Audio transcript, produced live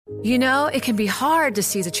You know, it can be hard to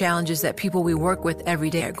see the challenges that people we work with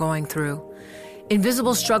every day are going through.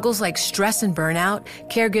 Invisible struggles like stress and burnout,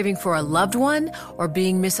 caregiving for a loved one, or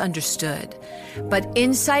being misunderstood. But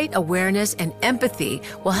insight, awareness, and empathy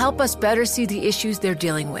will help us better see the issues they're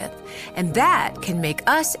dealing with. And that can make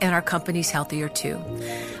us and our companies healthier too.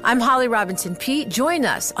 I'm Holly Robinson Peete. Join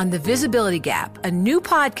us on The Visibility Gap, a new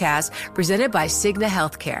podcast presented by Cigna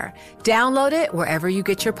Healthcare. Download it wherever you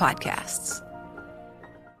get your podcasts.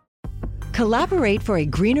 Collaborate for a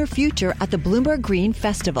greener future at the Bloomberg Green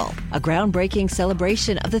Festival, a groundbreaking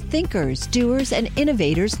celebration of the thinkers, doers, and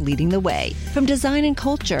innovators leading the way. From design and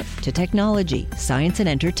culture to technology, science, and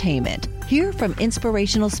entertainment. Hear from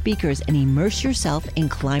inspirational speakers and immerse yourself in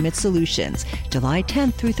climate solutions. July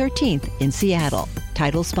 10th through 13th in Seattle.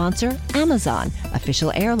 Title sponsor, Amazon.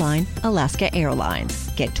 Official airline, Alaska Airlines.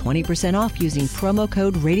 Get 20% off using promo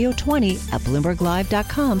code radio20 at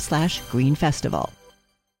bloomberglive.com/greenfestival.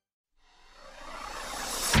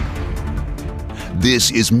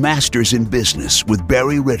 This is Masters in Business with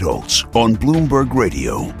Barry Ritholtz on Bloomberg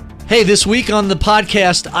Radio. Hey, this week on the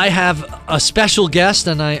podcast, I have a special guest,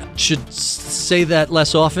 and I should say that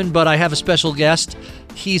less often, but I have a special guest.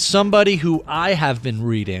 He's somebody who I have been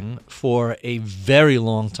reading for a very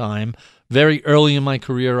long time. Very early in my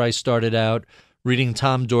career, I started out reading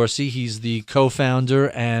Tom Dorsey. He's the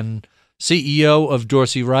co-founder and CEO of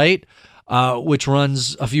Dorsey Wright, which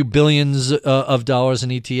runs a few billions of dollars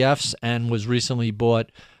in ETFs and was recently bought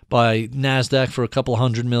by NASDAQ for a couple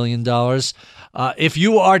 $100 million. If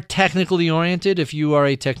you are technically oriented, if you are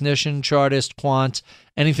a technician, chartist, quant,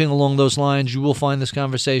 anything along those lines, you will find this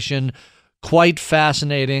conversation quite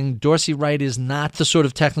fascinating. Dorsey Wright is not the sort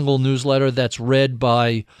of technical newsletter that's read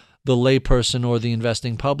by the layperson or the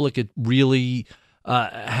investing public. It really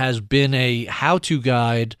has been a how-to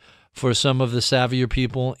guide for some of the savvier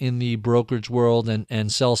people in the brokerage world and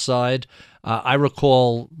sell side. I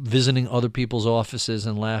recall visiting other people's offices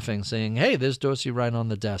and laughing, saying, hey, there's Dorsey Wright on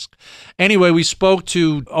the desk. Anyway, we spoke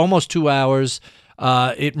to almost 2 hours.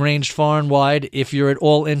 It ranged far and wide. If you're at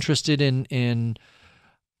all interested in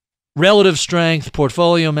relative strength,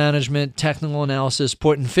 portfolio management, technical analysis,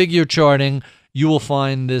 point and figure charting, you will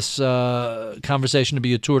find this conversation to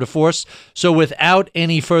be a tour de force. So without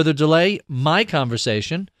any further delay, my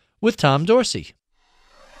conversation with Tom Dorsey.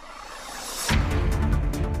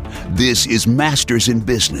 This is Masters in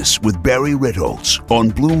Business with Barry Ritholtz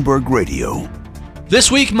on Bloomberg Radio.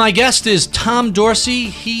 This week, my guest is Tom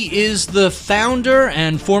Dorsey. He is the founder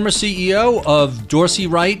and former CEO of Dorsey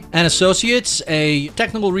Wright & Associates, a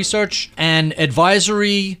technical research and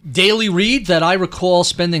advisory daily read that I recall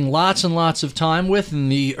spending lots and lots of time with in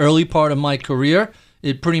the early part of my career.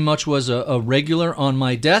 It pretty much was a regular on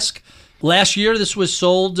my desk. Last year, this was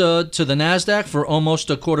sold to the NASDAQ for almost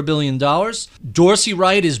 $250 million. Dorsey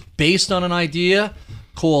Wright is based on an idea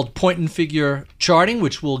called point and figure charting,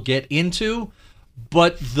 which we'll get into.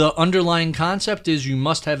 But the underlying concept is you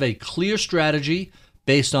must have a clear strategy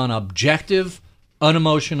based on objective,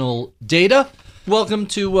 unemotional data. Welcome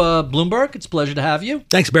to Bloomberg. It's a pleasure to have you.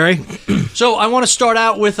 Thanks, Barry. So I want to start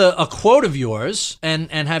out with a quote of yours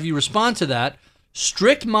and have you respond to that.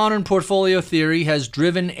 Strict modern portfolio theory has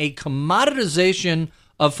driven a commoditization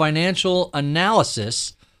of financial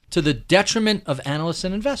analysis to the detriment of analysts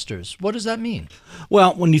and investors. What does that mean?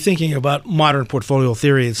 Well, when you're thinking about modern portfolio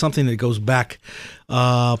theory, it's something that goes back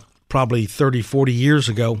probably 30, 40 years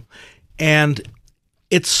ago. And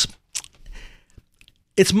it's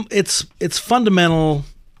fundamental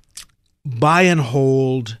buy and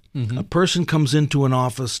hold. Mm-hmm. A person comes into an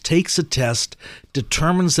office, takes a test,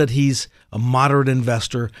 determines that he's a moderate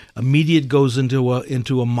investor, immediate goes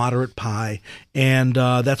into a moderate pie, and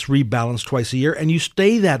that's rebalanced twice a year. And you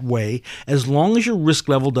stay that way as long as your risk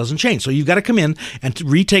level doesn't change. So you've got to come in and to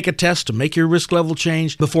retake a test to make your risk level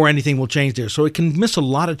change before anything will change there. So it can miss a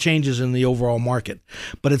lot of changes in the overall market.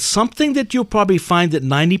 But it's something that you'll probably find that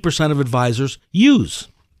 90% of advisors use.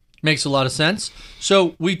 Makes a lot of sense.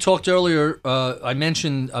 So we talked earlier, I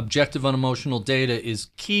mentioned objective unemotional data is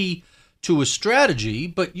key to a strategy,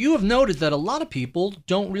 but you have noted that a lot of people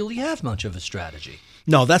don't really have much of a strategy.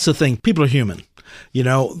 No, that's the thing. People are human. You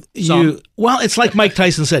know, Some. It's like Mike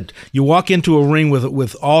Tyson said, you walk into a ring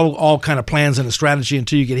with all kind of plans and a strategy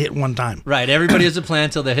until you get hit one time. Right. Everybody has a plan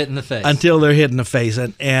until they're hit in the face. Until they're hit in the face.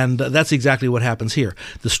 And that's exactly what happens here.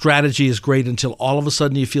 The strategy is great until all of a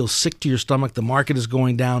sudden you feel sick to your stomach, the market is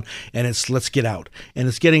going down, and it's let's get out. And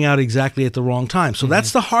it's getting out exactly at the wrong time. So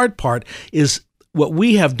that's the hard part is what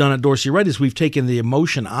we have done at Dorsey Wright is we've taken the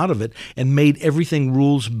emotion out of it and made everything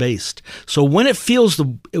rules-based. So when it feels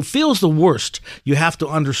the worst, you have to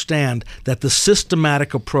understand that the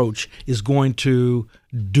systematic approach is going to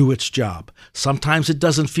do its job. Sometimes it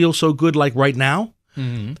doesn't feel so good like right now,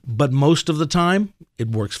 but most of the time it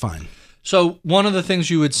works fine. So one of the things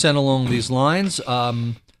you had sent along these lines,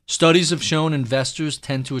 studies have shown investors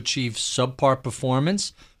tend to achieve subpar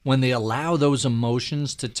performance when they allow those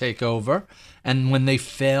emotions to take over and when they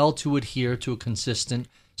fail to adhere to a consistent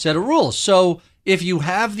set of rules. So if you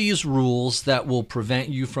have these rules that will prevent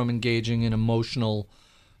you from engaging in emotional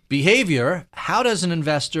behavior, how does an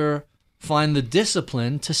investor find the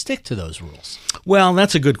discipline to stick to those rules? Well,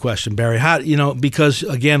 that's a good question, Barry. Because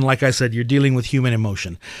again, like I said, you're dealing with human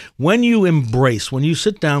emotion. When you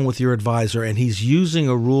sit down with your advisor and he's using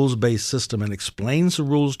a rules-based system and explains the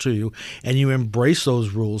rules to you and you embrace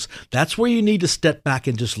those rules, that's where you need to step back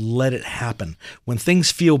and just let it happen. When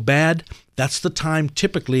things feel bad, that's the time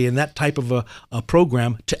typically in that type of a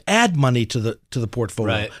program to add money to the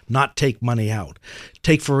portfolio, right, not take money out.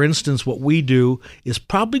 Take, for instance, what we do is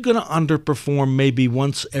probably going to underperform maybe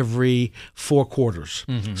once every 4 quarters,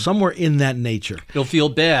 somewhere in that nature. You'll feel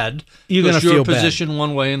bad. You're going to feel bad. Position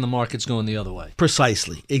one way and the market's going the other way.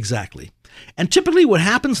 Precisely, exactly. And typically what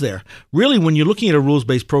happens there, really when you're looking at a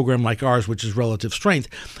rules-based program like ours, which is relative strength,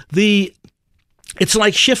 it's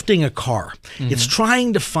like shifting a car. It's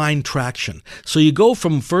trying to find traction. So you go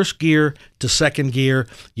from first gear to second gear,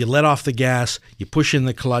 you let off the gas, you push in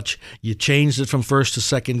the clutch, you change it from first to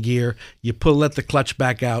second gear, you let the clutch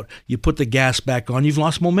back out, you put the gas back on, you've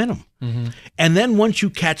lost momentum. And then once you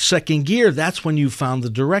catch second gear, that's when you've found the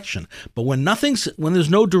direction. But when there's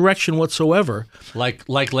no direction whatsoever, like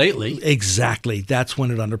lately, exactly, that's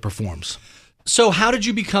when it underperforms. So how did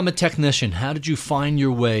you become a technician? How did you find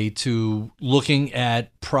your way to looking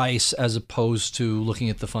at price as opposed to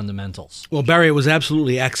looking at the fundamentals? Well, Barry, it was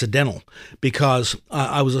absolutely accidental because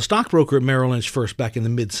I was a stockbroker at Merrill Lynch first back in the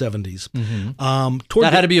mid-'70s.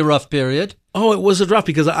 That had to be a rough period. Oh, it was rough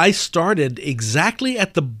because I started exactly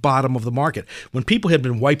at the bottom of the market when people had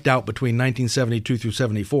been wiped out between 1972 through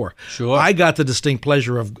 74. Sure. I got the distinct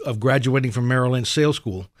pleasure of graduating from Merrill Lynch Sales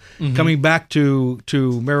School, coming back to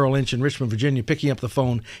Merrill Lynch in Richmond, Virginia, picking up the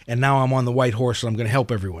phone, and now I'm on the white horse and I'm going to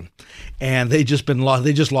help everyone. And they just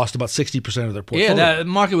lost about 60% of their portfolio. Yeah, that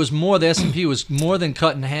market was the S&P was more than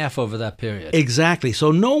cut in half over that period. Exactly.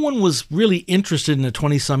 So no one was really interested in a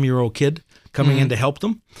 20-some-year-old kid coming in to help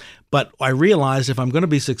them. But I realized if I'm going to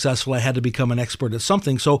be successful, I had to become an expert at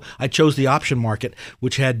something. So I chose the option market,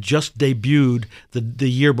 which had just debuted the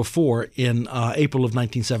year before in April of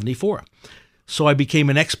 1974. So I became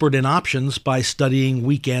an expert in options by studying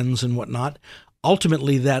weekends and whatnot.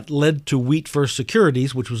 Ultimately, that led to Wheat First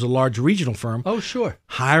Securities, which was a large regional firm. Oh, sure.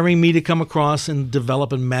 Hiring me to come across and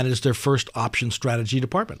develop and manage their first option strategy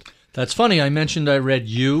department. That's funny. I mentioned I read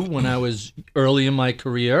you when I was early in my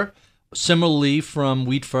career. Similarly, from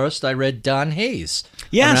Wheat First, I read Don Hayes.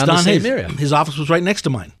 Yes, Don Hayes. Area. His office was right next to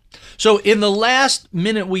mine. So in the last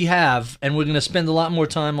minute we have, and we're going to spend a lot more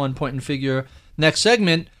time on point and figure next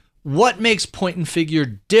segment, what makes point and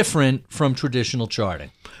figure different from traditional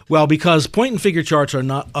charting? Well, because point and figure charts are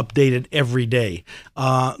not updated every day.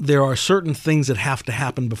 There are certain things that have to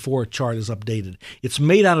happen before a chart is updated. It's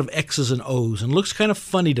made out of X's and O's and looks kind of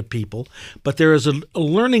funny to people, but there is a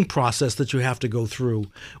learning process that you have to go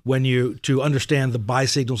through to understand the buy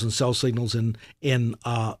signals and sell signals in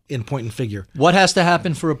point and figure. What has to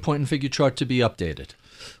happen for a point and figure chart to be updated?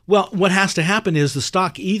 Well, what has to happen is the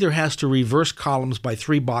stock either has to reverse columns by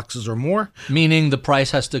 3 boxes or more. Meaning the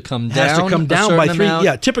price has to come down. Has to come down by 3, amount,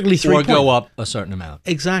 yeah, typically 3 or go up a certain amount.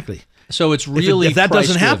 Exactly. So it's really if that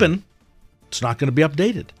doesn't price-driven. happen, it's not going to be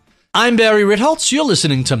updated. I'm Barry Ritholtz. You're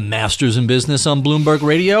listening to Masters in Business on Bloomberg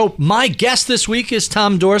Radio. My guest this week is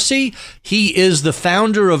Tom Dorsey. He is the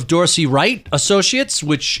founder of Dorsey Wright Associates,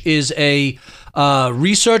 which is a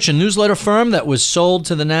research and newsletter firm that was sold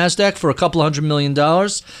to the NASDAQ for $200 million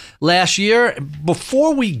last year.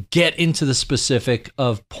 Before we get into the specific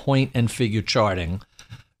of point and figure charting,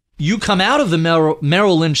 you come out of the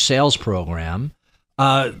Merrill Lynch sales program,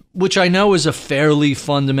 which I know is a fairly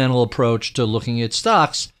fundamental approach to looking at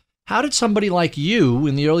stocks. How did somebody like you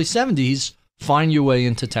in the early 70s find your way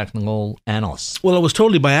into technical analysts? Well, it was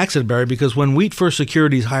totally by accident, Barry, because when Wheat First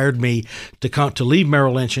Securities hired me to leave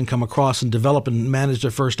Merrill Lynch and come across and develop and manage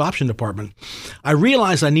their first option department, I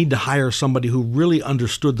realized I need to hire somebody who really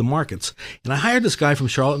understood the markets. And I hired this guy from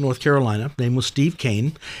Charlotte, North Carolina. His name was Steve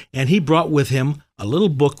Kane, and he brought with him a little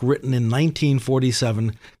book written in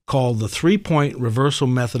 1947 called The 3-Point Reversal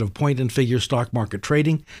Method of Point and Figure Stock Market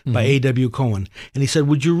Trading by A.W. Cohen. And he said,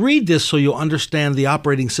 would you read this so you'll understand the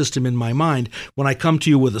operating system in my mind when I come to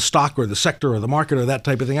you with a stock or the sector or the market or that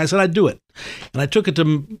type of thing? I said, I'd do it. And I took it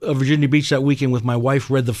to Virginia Beach that weekend with my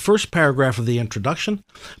wife, read the first paragraph of the introduction,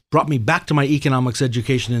 brought me back to my economics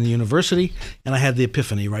education in the university, and I had the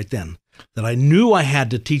epiphany right then that I knew I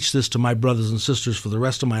had to teach this to my brothers and sisters for the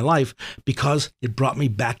rest of my life because it brought me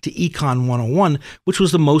back to Econ 101, which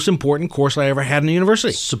was the most important course I ever had in the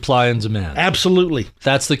university. Supply and demand. Absolutely.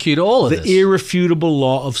 That's the key to all of this. The irrefutable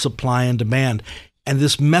law of supply and demand. And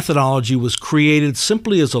this methodology was created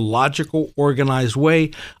simply as a logical, organized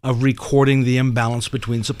way of recording the imbalance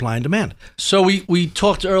between supply and demand. So we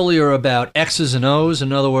talked earlier about X's and O's.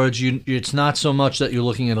 In other words, it's not so much that you're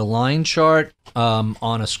looking at a line chart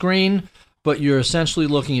on a screen, but you're essentially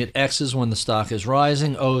looking at X's when the stock is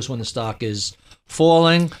rising, O's when the stock is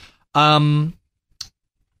falling. Why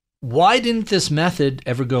didn't this method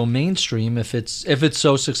ever go mainstream if it's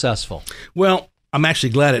so successful? Well, I'm actually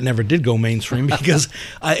glad it never did go mainstream because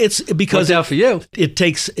What's out for you? It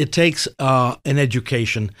takes an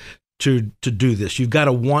education to do this. You've got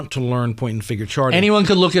to want to learn point and figure charting. Anyone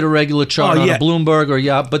could look at a regular chart on a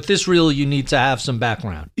Bloomberg but this really you need to have some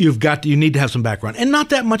background. You need to have some background, and not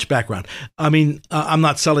that much background. I mean, I'm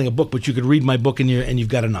not selling a book, but you could read my book and you've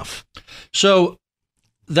got enough. So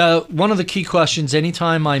one of the key questions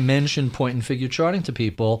anytime I mention point and figure charting to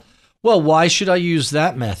people, well, why should I use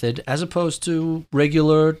that method as opposed to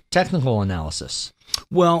regular technical analysis?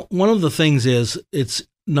 Well, one of the things is it's,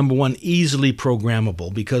 number one, easily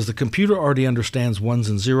programmable because the computer already understands ones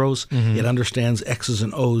and zeros. Mm-hmm. It understands X's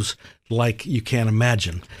and O's like you can't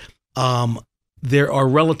imagine. There are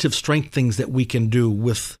relative strength things that we can do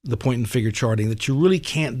with the point and figure charting that you really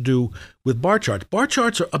can't do with bar charts. Bar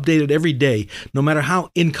charts are updated every day, no matter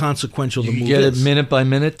how inconsequential the move is. You get it minute by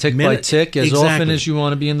minute, tick by tick, as often as you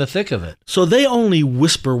want to be in the thick of it. So they only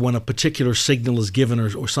whisper when a particular signal is given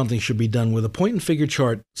or something should be done. With a point and figure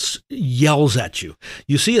chart yells at you.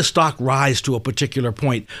 You see a stock rise to a particular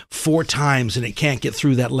point 4 times and it can't get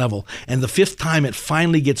through that level. And the 5th time it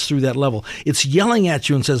finally gets through that level. It's yelling at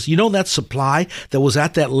you and says, you know, that supply that was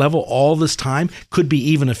at that level all this time, could be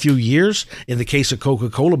even a few years. In the case of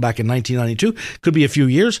Coca-Cola back in 1992, could be a few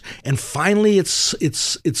years. And finally, it's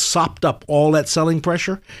sopped up all that selling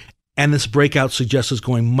pressure. And this breakout suggests it's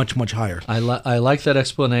going much, much higher. I like that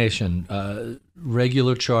explanation.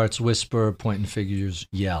 Regular charts whisper, point and figures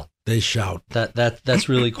yell. They shout. That's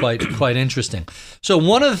really quite interesting. So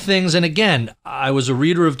one of the things, and again, I was a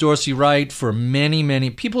reader of Dorsey Wright for many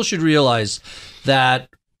people should realize that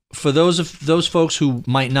for those folks who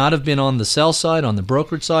might not have been on the sell side, on the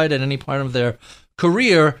brokerage side at any part of their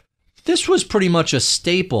career, this was pretty much a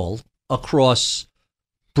staple across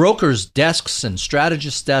brokers' desks and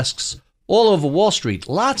strategists' desks all over Wall Street.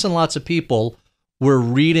 Lots and lots of people were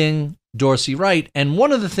reading Dorsey Wright. And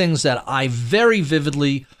one of the things that I very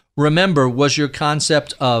vividly remember was your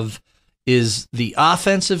concept of, is the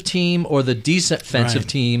offensive team or the defensive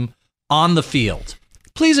team on the field?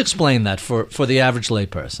 Please explain that for the average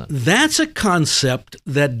layperson. That's a concept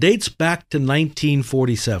that dates back to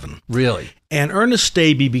 1947. Really? And Ernest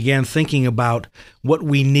Staby began thinking about what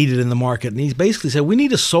we needed in the market. And he basically said, we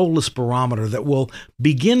need a soulless barometer that will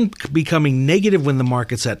begin becoming negative when the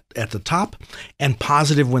market's at the top and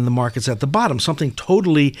positive when the market's at the bottom, something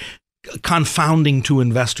totally confounding to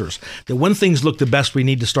investors, that when things look the best, we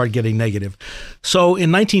need to start getting negative. So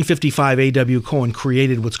in 1955, A.W. Cohen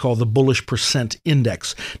created what's called the bullish percent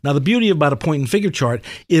index. Now, the beauty about a point and figure chart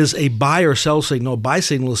is a buy or sell signal. A buy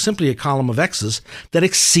signal is simply a column of X's that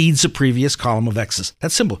exceeds a previous column of X's.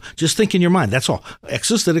 That's simple. Just think in your mind. That's all.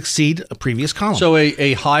 X's that exceed a previous column. So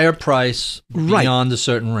a higher price beyond a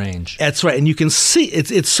certain range. That's right. And you can see,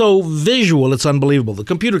 it's so visual, it's unbelievable. The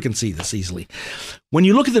computer can see this easily. When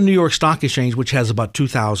you look at the New York Stock Exchange, which has about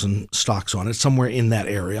 2,000 stocks on it, somewhere in that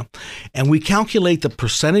area, and we calculate the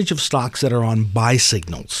percentage of stocks that are on buy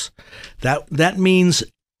signals, that means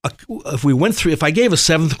if I gave a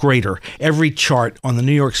 7th grader every chart on the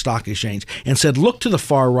New York Stock Exchange and said, look to the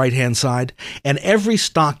far right-hand side, and every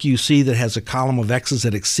stock you see that has a column of X's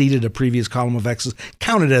that exceeded a previous column of X's,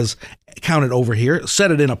 count it over here, set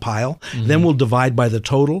it in a pile, then we'll divide by the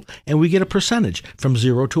total, and we get a percentage from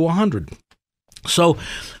 0 to 100. So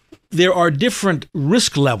there are different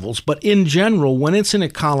risk levels, but in general, when it's in a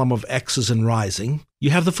column of X's and rising, you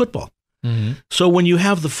have the football. Mm-hmm. So when you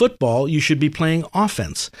have the football, you should be playing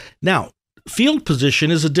offense. Now, Field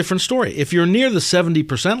position is a different story. If you're near the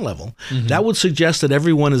 70% level, that would suggest that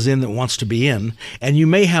everyone is in that wants to be in, and you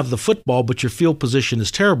may have the football, but your field position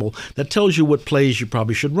is terrible. That tells you what plays you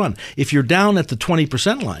probably should run. If you're down at the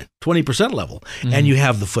 20% line, 20% level, and you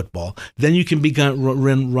have the football, then you can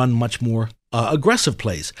run much more aggressive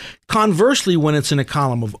plays. Conversely, when it's in a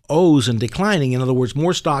column of O's and declining, in other words,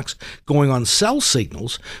 more stocks going on sell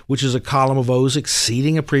signals, which is a column of O's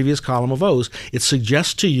exceeding a previous column of O's, it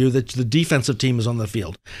suggests to you that the defensive team is on the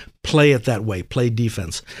field. Play it that way. Play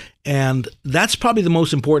defense. And that's probably the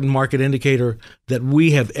most important market indicator that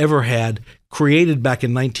we have ever had, created back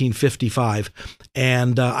in 1955.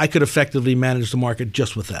 And I could effectively manage the market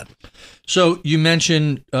just with that. So you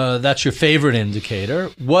mentioned that's your favorite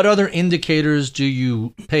indicator. What other indicators do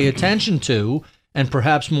you pay attention to? And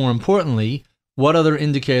perhaps more importantly, what other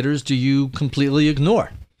indicators do you completely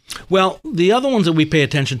ignore? Well, the other ones that we pay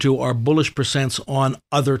attention to are bullish percents on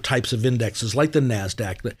other types of indexes, like the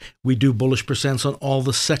NASDAQ. We do bullish percents on all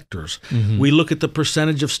the sectors. We look at the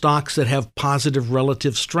percentage of stocks that have positive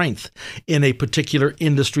relative strength in a particular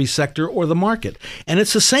industry sector or the market. And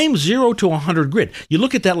it's the same 0 to 100 grid. You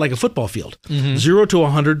look at that like a football field, 0 to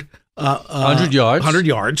 100 100 yards. 100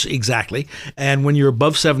 yards, exactly. And when you're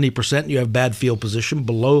above 70%, you have bad field position.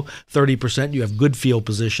 Below 30%, you have good field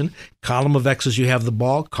position. Column of X's, you have the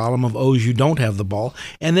ball. Column of O's, you don't have the ball.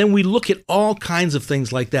 And then we look at all kinds of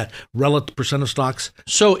things like that. Relative percent of stocks.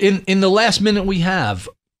 So in the last minute we have,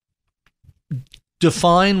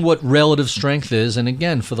 define what relative strength is, and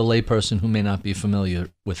again, for the layperson who may not be familiar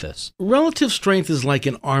with this. Relative strength is like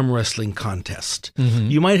an arm wrestling contest.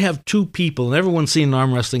 You might have two people, and everyone's seen an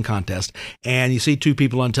arm wrestling contest, and you see two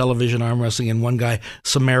people on television arm wrestling, and one guy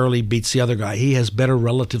summarily beats the other guy. He has better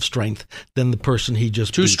relative strength than the person he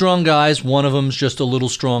just beat. Two strong guys, one of them's just a little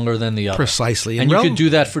stronger than the other. Precisely. And you could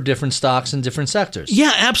do that for different stocks in different sectors.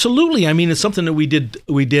 Yeah, absolutely. I mean, it's something that we did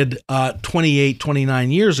 28,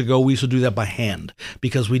 29 years ago. We used to do that by hand,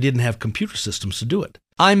 because we didn't have computer systems to do it.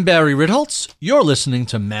 I'm Barry Ritholtz. You're listening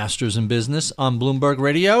to Masters in Business on Bloomberg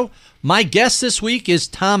Radio. My guest this week is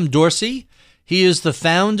Tom Dorsey. He is the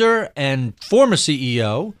founder and former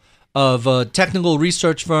CEO of a technical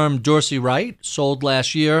research firm, Dorsey Wright, sold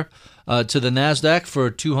last year to the NASDAQ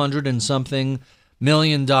for $200 and something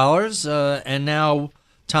million. And now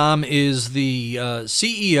Tom is the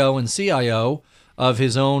CEO and CIO of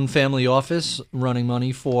his own family office, running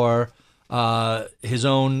money for his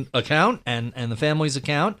own account and the family's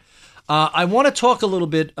account. I want to talk a little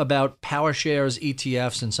bit about PowerShares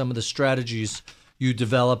ETFs and some of the strategies you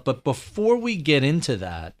develop. But before we get into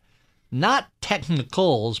that, not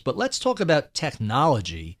technicals, but let's talk about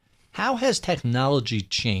technology. How has technology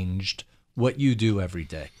changed what you do every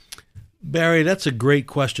day? Barry, that's a great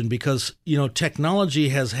question, because, technology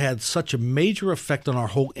has had such a major effect on our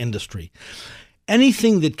whole industry.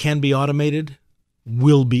 Anything that can be automated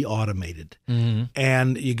will be automated.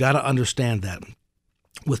 And you got to understand that.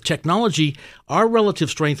 With technology, our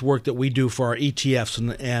relative strength work that we do for our ETFs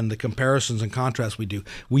and the comparisons and contrasts we do,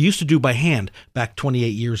 we used to do by hand back 28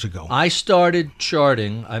 years ago. I started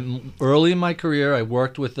charting. I'm early in my career. I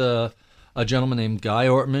worked with a gentleman named Guy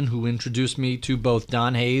Ortman, who introduced me to both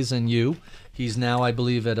Don Hayes and you. He's now, I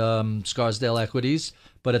believe, at Scarsdale Equities.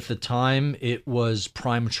 But at the time, it was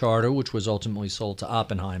Prime Charter, which was ultimately sold to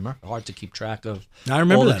Oppenheimer. Hard to keep track of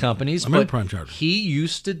all the companies. I remember Prime Charter. He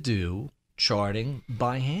used to do charting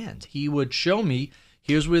by hand. He would show me,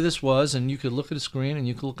 here's where this was, and you could look at a screen and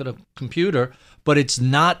you could look at a computer, but it's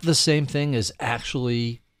not the same thing as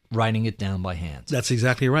actually writing it down by hand. That's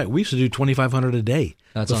exactly right. We used to do 2,500 a day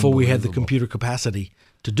before we had the computer capacity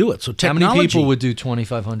to do it. So technology, how many people would do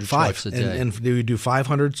 2,500 charts a day? And they would do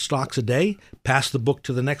 500 stocks a day, pass the book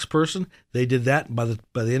to the next person. They did that. By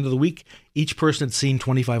the end of the week, each person had seen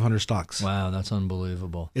 2,500 stocks. Wow, that's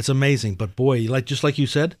unbelievable. It's amazing. But boy, just like you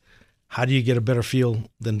said, how do you get a better feel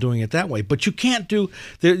than doing it that way? But you can't do,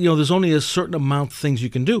 there's only a certain amount of things you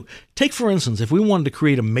can do. Take, for instance, if we wanted to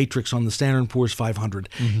create a matrix on the Standard & Poor's 500.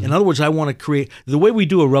 In other words, I want to create, the way we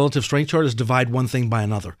do a relative strength chart is divide one thing by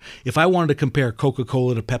another. If I wanted to compare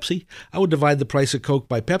Coca-Cola to Pepsi, I would divide the price of Coke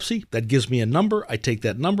by Pepsi. That gives me a number. I take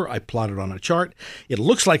that number, I plot it on a chart. It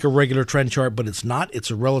looks like a regular trend chart, but it's not.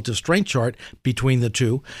 It's a relative strength chart between the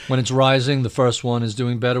two. When it's rising, the first one is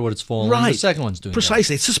doing better. When it's falling, the second one's doing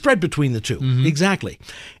Precisely. better. It's the spread between the two. Exactly.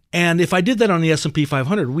 And if I did that on the S&P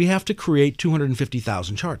 500, we have to create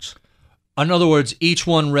 250,000 charts. In other words, each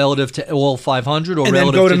one relative to all 500 or and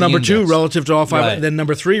relative then go to the number 2 index? relative to all 500, Right. then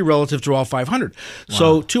number 3 relative to all 500.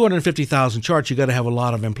 So 250,000 charts, you got to have a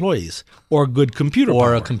lot of employees or good computer Or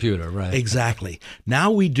power. a computer, right. Exactly. Now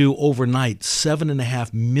we do overnight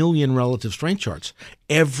 7.5 million relative strength charts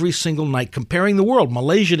every single night, comparing the world,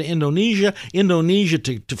 Malaysia to Indonesia, Indonesia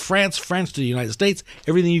to France, France to the United States,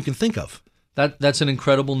 everything you can think of. That's an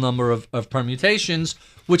incredible number of permutations,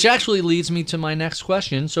 which actually leads me to my next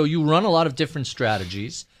question. So you run a lot of different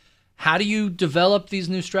strategies. How do you develop these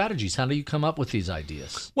new strategies? How do you come up with these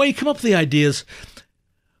ideas? Well, you come up with the ideas.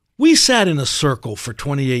 We sat in a circle for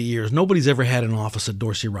 28 years. Nobody's ever had an office at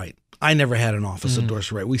Dorsey Wright. I never had an office at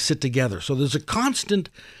Dorsey Wright. We sit together. So there's a constant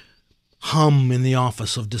hum in the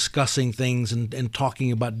office of discussing things and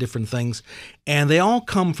talking about different things. And they all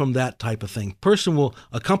come from that type of thing.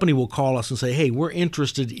 A company will call us and say, hey, we're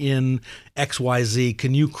interested in XYZ.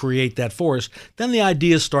 Can you create that for us? Then the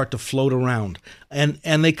ideas start to float around. And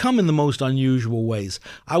they come in the most unusual ways.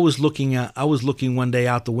 I was looking one day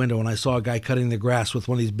out the window and I saw a guy cutting the grass with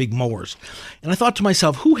one of these big mowers. And I thought to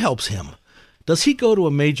myself, who helps him? Does he go to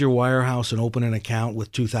a major wirehouse and open an account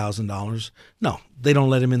with $2,000? No, they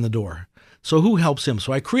don't let him in the door. So who helps him?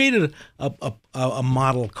 So I created a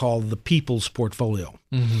model called the People's Portfolio.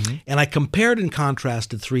 Mm-hmm. And I compared and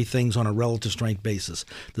contrasted 3 things on a relative strength basis.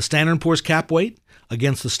 The Standard & Poor's cap weight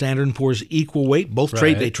against the Standard & Poor's equal weight. Both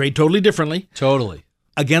trade, they trade totally differently. Totally.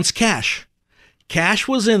 Against cash. Cash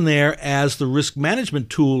was in there as the risk management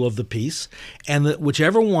tool of the piece, and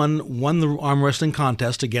whichever one won the arm wrestling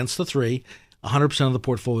contest against the 3, 100% of the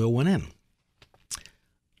portfolio went in.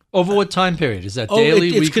 Over what time period? Is that daily,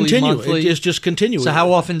 it's weekly, continuous. monthly? It's just continuous. So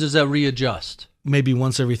how often does that readjust? Maybe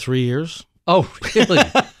once every 3 years. Oh, really?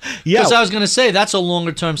 Yeah. Because I was going to say, that's a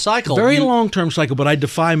longer-term cycle. Very long-term cycle, but I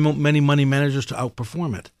defy many money managers to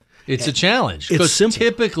outperform it. It's a challenge. It's Because simple.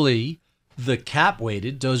 typically, the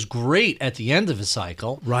cap-weighted does great at the end of a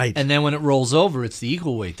cycle. Right. And then when it rolls over, it's the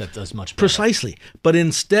equal weight that does much better. Precisely. But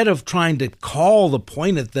instead of trying to call the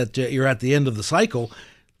point that you're at the end of the cycle,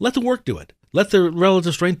 let the work do it. Let the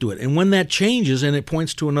relative strength do it. And when that changes and it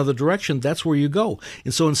points to another direction, that's where you go.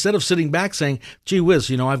 And so instead of sitting back saying, gee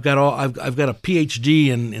whiz, I've got a PhD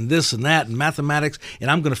in this and that and mathematics,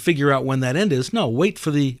 and I'm going to figure out when that end is. No, wait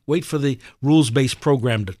for the rules-based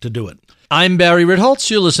program to do it. I'm Barry Ritholtz.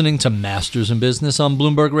 You're listening to Masters in Business on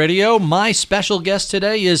Bloomberg Radio. My special guest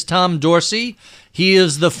today is Tom Dorsey. He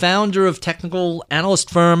is the founder of technical analyst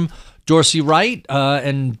firm Dorsey Wright,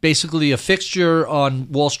 and basically a fixture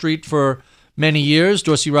on Wall Street for many years.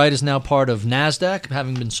 Dorsey Wright is now part of NASDAQ,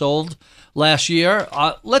 having been sold last year.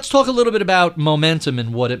 Let's talk a little bit about momentum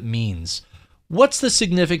and what it means. What's the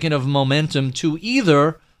significance of momentum to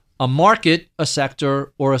either a market, a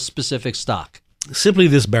sector, or a specific stock? Simply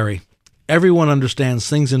this, Barry. Everyone understands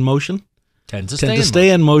things in motion Tend to stay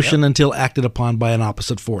in motion until acted upon by an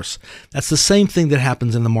opposite force. That's the same thing that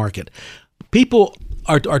happens in the market. People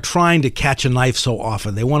are trying to catch a knife so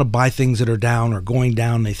often. They want to buy things that are down or going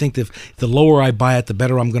down. They think that if the lower I buy it, the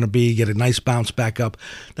better I'm going to be, get a nice bounce back up.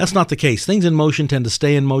 That's not the case. Things in motion tend to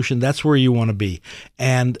stay in motion. That's where you want to be.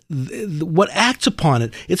 And what acts upon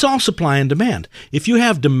it, it's all supply and demand. If you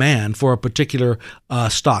have demand for a particular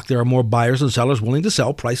stock, there are more buyers than sellers willing to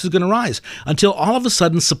sell, price is going to rise. Until all of a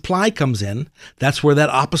sudden supply comes in, that's where that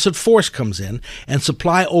opposite force comes in, and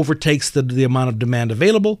supply overtakes the amount of demand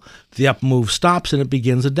available, the up move stops, and it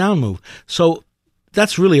begins a down move. So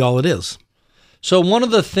that's really all it is. So one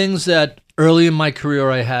of the things that early in my career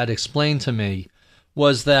I had explained to me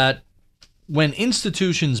was that when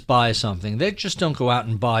institutions buy something, they just don't go out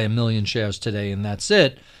and buy 1 million shares today and that's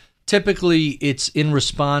it. Typically, it's in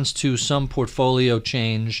response to some portfolio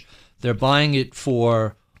change. They're buying it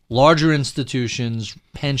for larger institutions,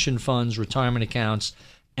 pension funds, retirement accounts,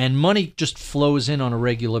 and money just flows in on a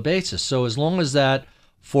regular basis. So as long as that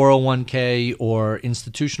 401k or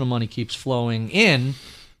institutional money keeps flowing in,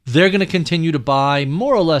 they're going to continue to buy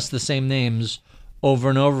more or less the same names over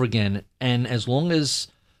and over again. And as long as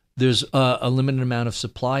there's a limited amount of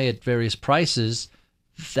supply at various prices,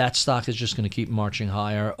 that stock is just going to keep marching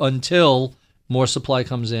higher until more supply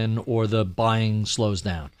comes in or the buying slows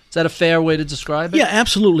down. Is that a fair way to describe it? Yeah,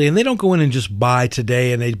 absolutely. And they don't go in and just buy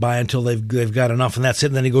today and they buy until they've got enough and that's it,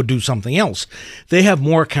 and then they go do something else. They have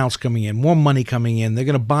more accounts coming in, more money coming in. They're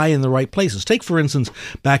going to buy in the right places. Take, for instance,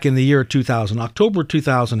 back in the year 2000, October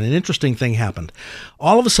 2000, an interesting thing happened.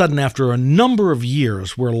 All of a sudden, after a number of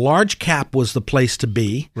years where large cap was the place to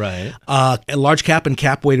be, right? Large cap and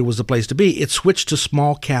cap weighted was the place to be, it switched to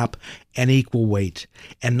small cap and equal weight.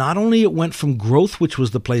 And not only it went from growth, which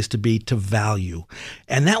was the place to be, to value.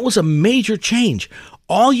 And that was a major change.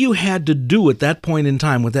 All you had to do at that point in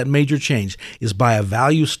time with that major change is buy a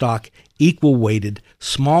value stock, equal weighted,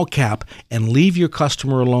 small cap, and leave your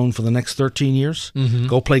customer alone for the next 13 years.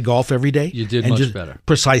 Go play golf every day. You did much better.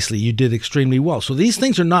 Precisely. You did extremely well. So these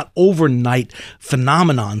things are not overnight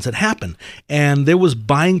phenomenons that happen. And there was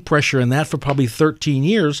buying pressure in that for probably 13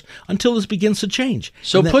 years until this begins to change.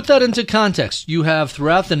 So put that into context. You have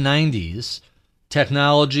throughout the 90s,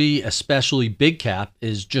 technology, especially big cap,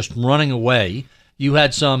 is just running away. You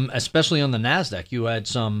had some, especially on the NASDAQ, you had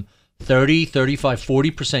some 30, 35,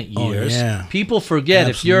 40% years. Oh, yeah. People forget.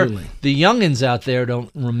 Absolutely. If you're the youngins out there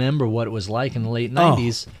don't remember what it was like in the late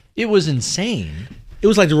 90s, it was insane. It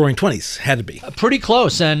was like the Roaring 20s, had to be. Pretty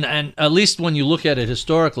close, and at least when you look at it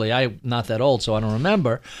historically, I'm not that old, so I don't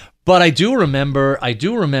remember. But I do remember the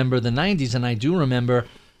 90s, and I do remember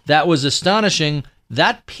that was astonishing.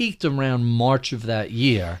 That peaked around March of that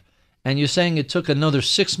year, and you're saying it took another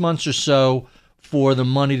 6 months or so for the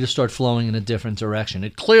money to start flowing in a different direction.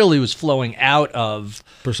 It clearly was flowing out of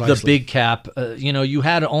the big cap. You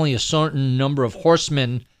had only a certain number of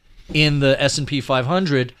horsemen in the S&P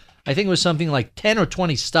 500. I think it was something like 10 or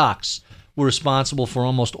 20 stocks were responsible for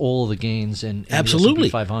almost all of the gains in the S&P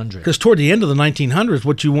 500. Because toward the end of the 1900s,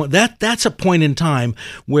 what you want that's a point in time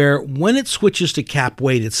where when it switches to cap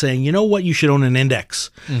weight, it's saying, you know what, you should own an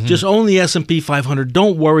index. Just own the S&P 500.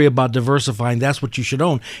 Don't worry about diversifying. That's what you should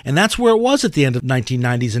own. And that's where it was at the end of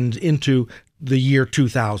 1990s and into the year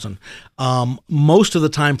 2000. Most of the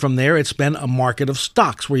time from there, it's been a market of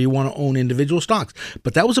stocks where you want to own individual stocks.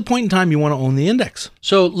 But that was a point in time you want to own the index.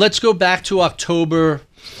 So let's go back to October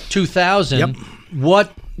 2000. Yep.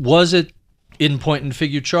 What was it in point and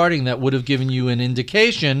figure charting that would have given you an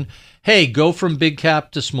indication, hey, go from big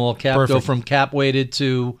cap to small cap, Perfect. Go from cap weighted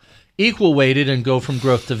to equal weighted, and go from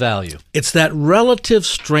growth to value? It's that relative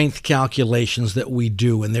strength calculations that we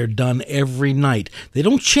do, and they're done every night. They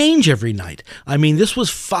don't change every night. I mean, this was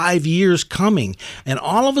 5 years coming, and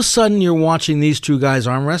all of a sudden you're watching these two guys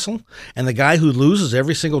arm wrestle, and the guy who loses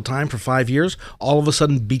every single time for 5 years all of a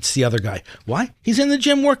sudden beats the other guy. Why? He's in the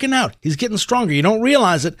gym working out. He's getting stronger. You don't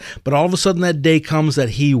realize it, but all of a sudden that day comes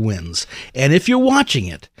that he wins. And if you're watching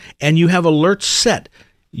it and you have alerts set,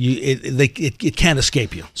 it can't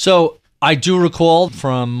escape you. So I do recall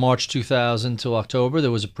from March 2000 to October, there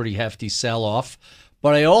was a pretty hefty sell-off.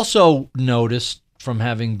 But I also noticed, from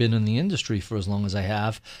having been in the industry for as long as I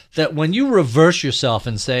have, that when you reverse yourself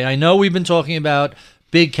and say, I know we've been talking about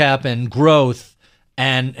big cap and growth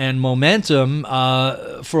and momentum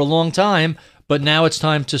for a long time, but now it's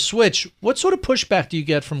time to switch. What sort of pushback do you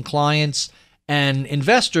get from clients and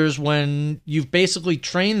investors when you've basically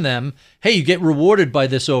trained them, hey, you get rewarded by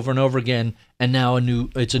this over and over again, and now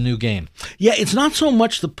it's a new game? Yeah, it's not so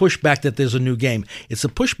much the pushback that there's a new game. It's the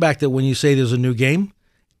pushback that when you say there's a new game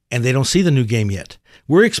and they don't see the new game yet.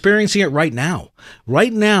 We're experiencing it right now.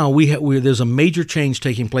 Right now, there's a major change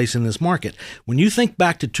taking place in this market. When you think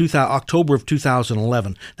back to October of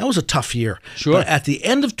 2011, that was a tough year. Sure. But at the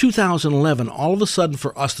end of 2011, all of a sudden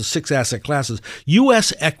for us, the 6 asset classes,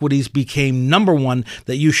 U.S. equities became number one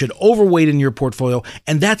that you should overweight in your portfolio,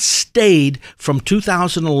 and that stayed from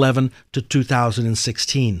 2011 to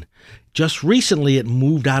 2016. Just recently, it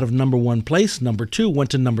moved out of number one place. Number two went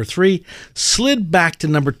to number three, slid back to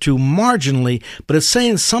number two marginally, but it's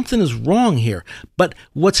saying something is wrong here. But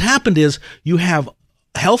what's happened is you have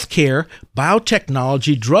healthcare,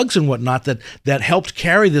 biotechnology, drugs and whatnot that helped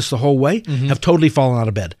carry this the whole way have totally fallen out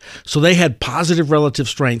of bed. So they had positive relative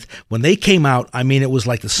strength. When they came out, I mean, it was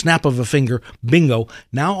like the snap of a finger, bingo.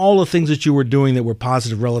 Now all the things that you were doing that were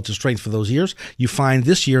positive relative strength for those years, you find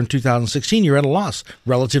this year in 2016, you're at a loss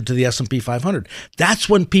relative to the S&P 500. That's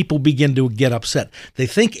when people begin to get upset. They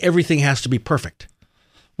think everything has to be perfect.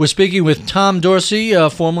 We're speaking with Tom Dorsey,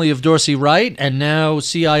 formerly of Dorsey Wright, and now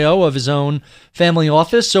CIO of his own family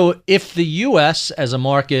office. So if the U.S. as a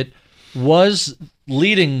market was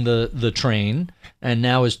leading the train and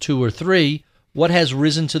now is 2 or 3, what has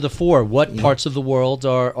risen to the fore? What parts of the world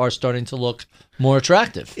are starting to look more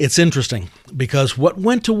attractive? It's interesting because what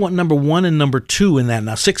went to number one and number two in that,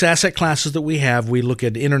 now 6 asset classes that we have, we look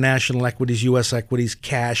at international equities, U.S. equities,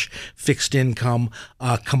 cash, fixed income,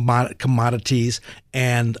 commodities,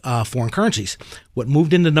 and foreign currencies. What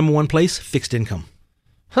moved into number one place? Fixed income.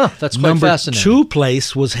 That's quite fascinating. Number two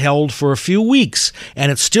place was held for a few weeks,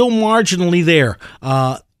 and it's still marginally there,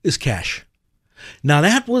 is cash. Now,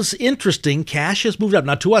 that was interesting. Cash has moved up.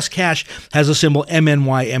 Now, to us, cash has a symbol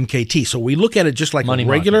MNYMKT. So we look at it just like a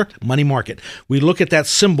regular money market. We look at that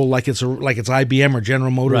symbol like it's IBM or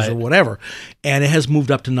General Motors or whatever, and it has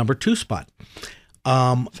moved up to number 2 spot.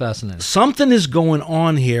 Fascinating. Something is going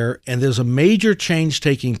on here, and there's a major change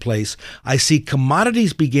taking place. I see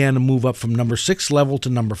commodities began to move up from number 6 level to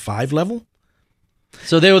number 5 level.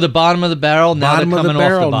 So they were the bottom of the barrel. Now they're coming off the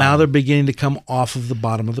bottom. Now they're beginning to come off of the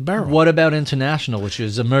bottom of the barrel. What about international, which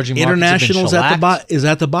is emerging markets? International is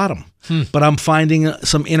at the bottom. But I'm finding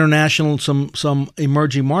some international, some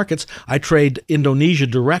emerging markets. I trade Indonesia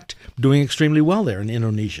direct, doing extremely well there in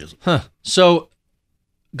Indonesia. So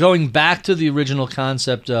going back to the original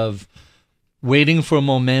concept of waiting for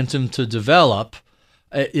momentum to develop,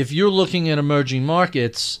 if you're looking at emerging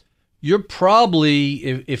markets, you're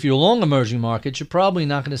probably, if you're long emerging markets, you're probably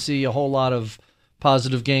not going to see a whole lot of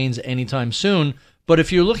positive gains anytime soon. But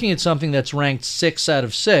if you're looking at something that's ranked 6 out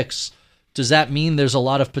of 6, does that mean there's a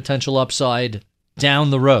lot of potential upside down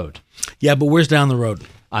the road? Yeah, but where's down the road?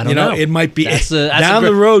 I don't know. It might be down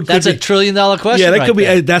the road. That's a $1 trillion question. Yeah, that right could be.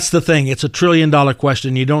 there. That's the thing. It's a $1 trillion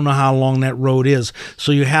question. You don't know how long that road is,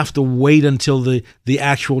 so you have to wait until the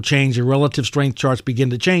actual change, the relative strength charts begin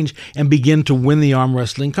to change and begin to win the arm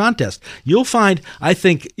wrestling contest. You'll find. I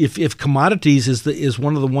think if commodities is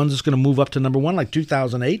one of the ones that's going to move up to number 1, like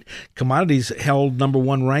 2008, commodities held number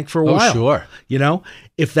 1 rank for a while. Oh, sure. You know,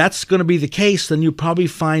 if that's going to be the case, then you probably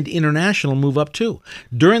find international move up too.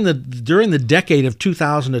 During the decade of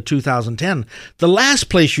 2000 to 2010, the last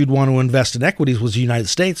place you'd want to invest in equities was the United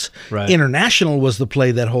States. Right. International was the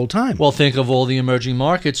play that whole time. Well, think of all the emerging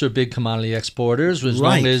markets or big commodity exporters. As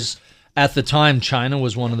long as at the time China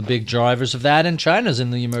was one of the big drivers of that, and China's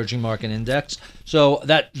in the emerging market index, so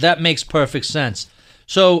that makes perfect sense.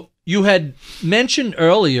 So you had mentioned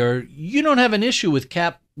earlier you don't have an issue with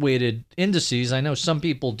cap-weighted indices. I know some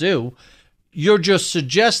people do. You're just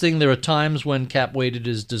suggesting there are times when cap-weighted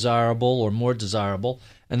is desirable or more desirable,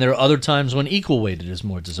 and there are other times when equal-weighted is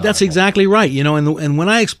more desirable. That's exactly right. You know, and when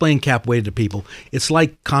I explain cap-weighted to people, it's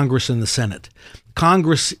like Congress and the Senate.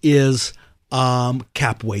 Congress is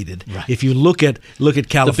cap-weighted. Right. If you look at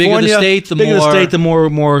California, the bigger the state, the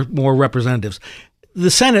more representatives.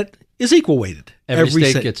 The Senate is equal-weighted. Every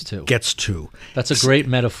state gets 2. Gets 2. That's a great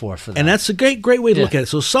metaphor for that. And that's a great way to look at it.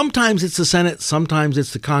 So sometimes it's the Senate, sometimes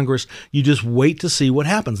it's the Congress. You just wait to see what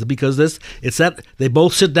happens, because they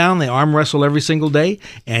both sit down, they arm wrestle every single day,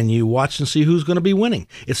 and you watch and see who's going to be winning.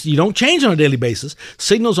 You don't change on a daily basis.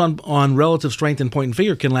 Signals on relative strength and point and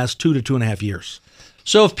figure can last 2 to 2.5 years.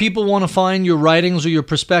 So if people want to find your writings or your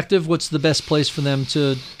perspective, what's the best place for them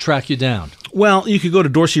to track you down? Well, you could go to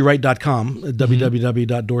DorseyWright.com,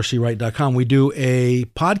 www.DorseyWright.com. We do a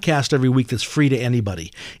podcast every week that's free to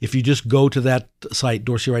anybody. If you just go to that site,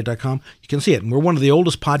 DorseyWright.com, you can see it. And we're one of the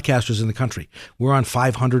oldest podcasters in the country. We're on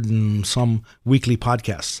 500 and some weekly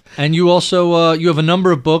podcasts. And you also you have a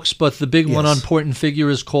number of books, but the big one on point and figure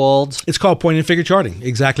is called? It's called Point and Figure Charting,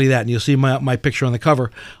 exactly that. And you'll see my picture on the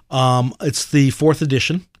cover. It's the 4th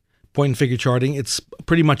edition. Point and figure charting. It's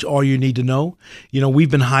pretty much all you need to know. You know, we've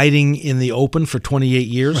been hiding in the open for 28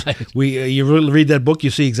 years. Right. You really read that book, you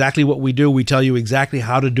see exactly what we do. We tell you exactly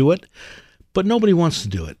how to do it, but nobody wants to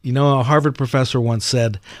do it. You know, a Harvard professor once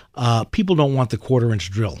said, people don't want the 1/4-inch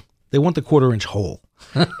drill. They want the 1/4-inch hole.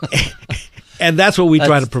 And that's what we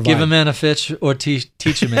try to provide. Give a man a fish or teach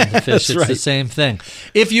a man to fish. It's right. The same thing.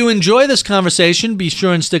 If you enjoy this conversation, be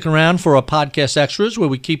sure and stick around for our podcast extras where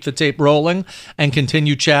we keep the tape rolling and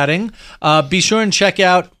continue chatting. Be sure and check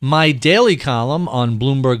out my daily column on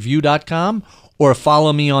BloombergView.com or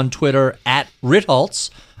follow me on Twitter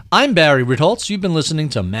 @Ritholtz. I'm Barry Ritholtz. You've been listening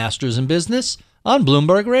to Masters in Business on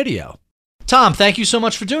Bloomberg Radio. Tom, thank you so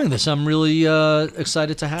much for doing this. I'm really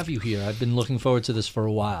excited to have you here. I've been looking forward to this for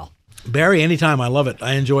a while. Barry, anytime. I love it.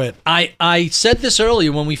 I enjoy it. I said this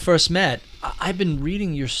earlier when we first met. I've been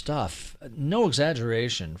reading your stuff, no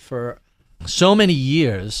exaggeration, for so many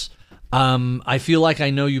years. I feel like I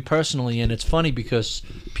know you personally, and it's funny because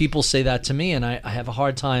people say that to me, and I have a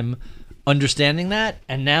hard time understanding that.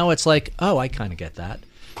 And now it's like, oh, I kind of get that.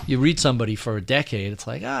 You read somebody for a decade, it's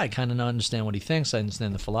like, I kind of understand what he thinks. I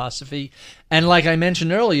understand the philosophy. And like I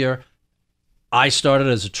mentioned earlier, I started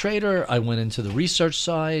as a trader. I went into the research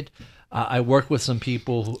side. I worked with some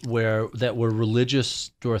people that were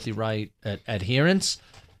religious Dorothy Wright adherents,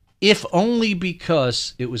 if only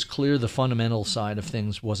because it was clear the fundamental side of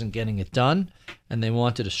things wasn't getting it done, and they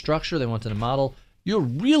wanted a structure, they wanted a model. You're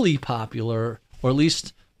really popular, or at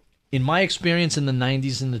least in my experience in the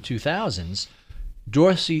 90s and the 2000s,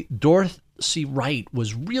 Dorothy Wright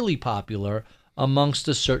was really popular amongst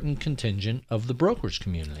a certain contingent of the brokerage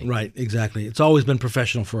community. Right, exactly. It's always been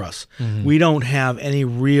professional for us. Mm-hmm. We don't have any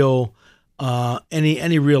real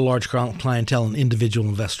large clientele and individual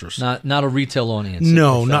investors. Not a retail audience.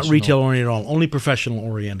 No, not retail oriented at all. Only professional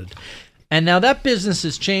oriented. And now that business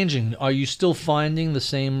is changing. Are you still finding the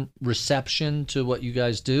same reception to what you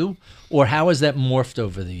guys do, or how has that morphed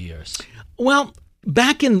over the years? Well,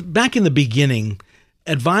 back in the beginning,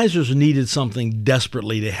 advisors needed something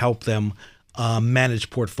desperately to help them manage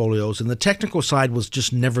portfolios, and the technical side was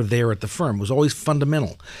just never there at the firm. It was always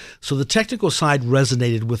fundamental. So the technical side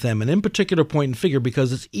resonated with them, and in particular Point and Figure,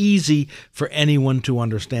 because it's easy for anyone to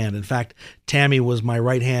understand. In fact, Tammy was my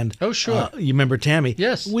right hand. Oh, sure. You remember Tammy?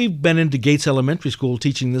 Yes. We've been into Gates Elementary School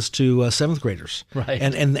teaching this to seventh graders. Right.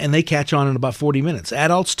 And they catch on in about 40 minutes.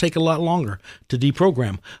 Adults take a lot longer to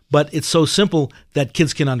deprogram, but it's so simple that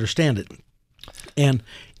kids can understand it. And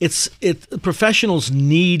professionals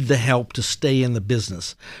need the help to stay in the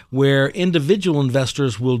business, where individual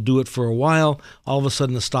investors will do it for a while. All of a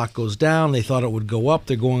sudden, the stock goes down. They thought it would go up.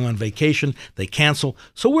 They're going on vacation. They cancel.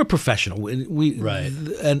 So we're professional. Right.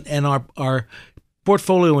 And our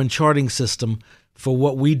portfolio and charting system for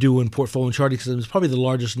what we do in portfolio and charting system is probably the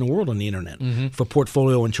largest in the world on the internet for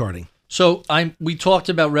portfolio and charting. So we talked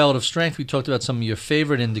about relative strength. We talked about some of your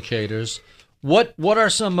favorite indicators. What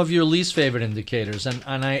are some of your least favorite indicators? And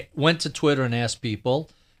I went to Twitter and asked people,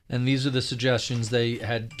 and these are the suggestions they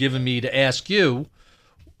had given me to ask you.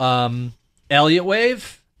 Elliott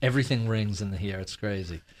Wave, everything rings in here. It's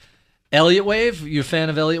crazy. Elliott Wave, you a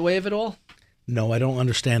fan of Elliott Wave at all? No, I don't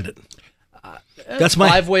understand it. That's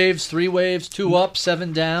 5 waves, 3 waves, 2 up,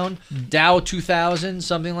 7 down, Dow 2000,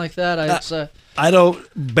 something like that.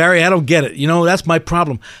 Barry, I don't get it. That's my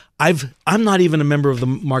problem. I'm not even a member of the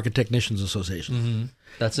Market Technicians Association. Mm-hmm.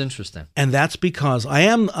 That's interesting. And that's because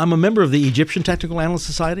I'm a member of the Egyptian Technical Analyst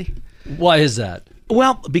Society. Why is that?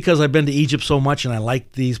 Well, because I've been to Egypt so much and I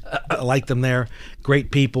like them there.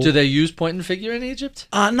 Great people. Do they use Point and Figure in Egypt?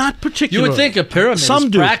 Not particularly. You would think a pyramid is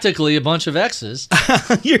practically a bunch of X's.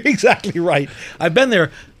 You're exactly right. I've been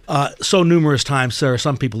there so numerous times. There are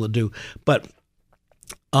some people that do. But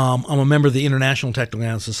I'm a member of the International Technical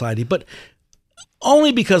Analyst Society. But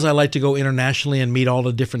only because I like to go internationally and meet all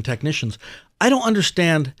the different technicians. I don't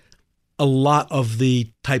understand a lot of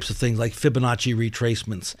the types of things like Fibonacci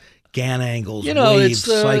retracements, Gann angles, waves,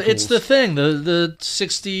 cycles. It's the thing, the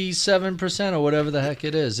 67% or whatever the heck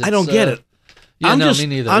it is. I don't get it. Yeah, me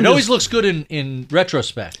neither. It always looks good in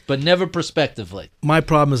retrospect, but never prospectively. My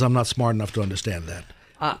problem is I'm not smart enough to understand that.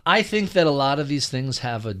 I think that a lot of these things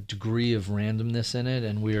have a degree of randomness in it,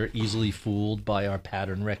 and we're easily fooled by our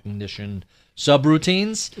pattern recognition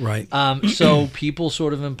subroutines. Right. So people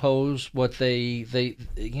sort of impose what they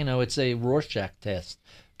it's a Rorschach test.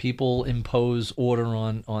 People impose order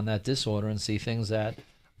on that disorder and see things that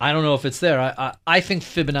I don't know if it's there. I think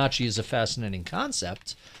Fibonacci is a fascinating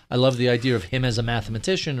concept. I love the idea of him as a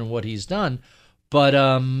mathematician and what he's done. But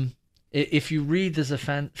if you read, there's a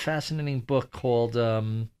fascinating book called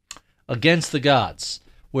Against the Gods,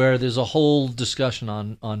 where there's a whole discussion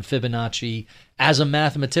on Fibonacci as a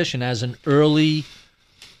mathematician, as an early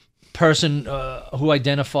person who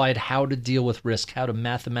identified how to deal with risk, how to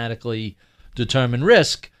mathematically determine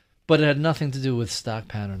risk, but it had nothing to do with stock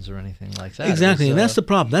patterns or anything like that. Exactly, and that's the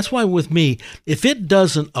problem. That's why with me, if it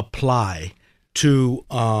doesn't apply to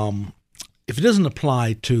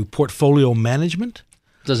portfolio management,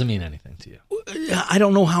 doesn't mean anything to you. I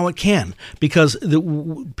don't know how it can, because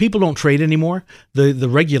people don't trade anymore. The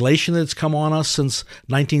regulation that's come on us since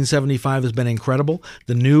 1975 has been incredible.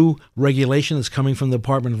 The new regulation that's coming from the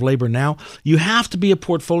Department of Labor now, you have to be a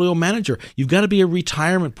portfolio manager. You've got to be a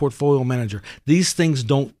retirement portfolio manager. These things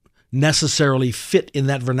don't necessarily fit in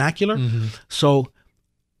that vernacular. Mm-hmm. So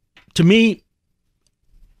to me,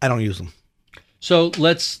 I don't use them. So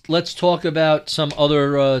let's talk about some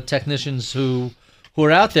other technicians who are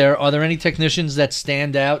out there. Are there any technicians that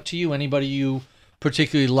stand out to you? Anybody you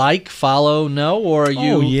particularly like, follow, know, or are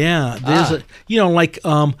you? Oh yeah, there's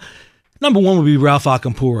number one would be Ralph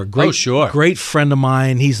Akampura. Great friend of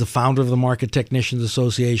mine. He's the founder of the Market Technicians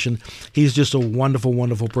Association. He's just a wonderful,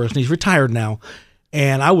 wonderful person. He's retired now,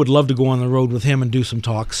 and I would love to go on the road with him and do some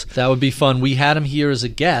talks. That would be fun. We had him here as a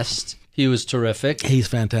guest. He was terrific. He's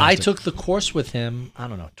fantastic. I took the course with him,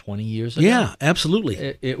 20 years ago. Yeah,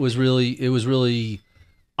 absolutely. It was really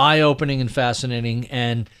eye-opening and fascinating.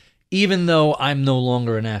 And even though I'm no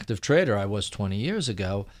longer an active trader, I was 20 years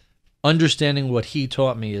ago, understanding what he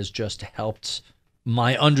taught me has just helped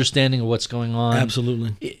my understanding of what's going on.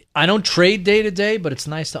 Absolutely. I don't trade day to day, but it's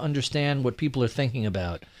nice to understand what people are thinking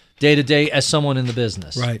about day to day as someone in the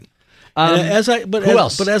business. Right. Who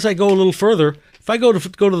else? But as I go a little further, If I go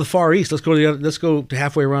to the Far East, let's go to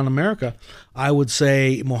halfway around America. I would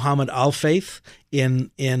say Muhammad Al Faith in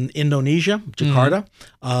Indonesia, Jakarta.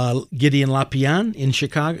 Gideon Lapian in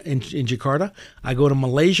Chicago, in Jakarta. I go to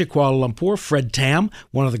Malaysia, Kuala Lumpur. Fred Tam,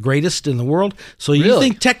 one of the greatest in the world. So you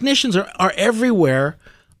think technicians are everywhere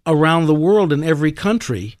around the world in every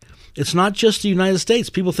country. It's not just the United States.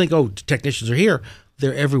 People think, oh, technicians are here.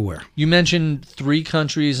 They're everywhere. You mentioned 3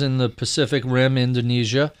 countries in the Pacific Rim,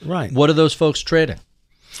 Indonesia. Right. What are those folks trading?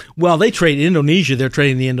 Well, they trade Indonesia. They're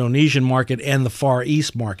trading the Indonesian market and the Far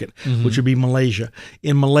East market, which would be Malaysia.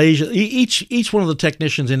 In Malaysia, each one of the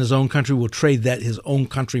technicians in his own country will trade his own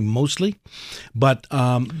country mostly. But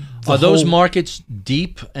are those markets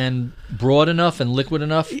deep and broad enough and liquid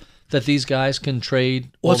enough that these guys can trade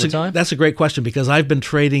all the time? That's a great question, because I've been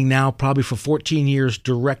trading now probably for 14 years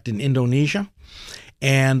direct in Indonesia,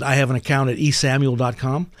 and I have an account at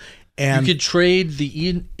esamuel.com. And you could trade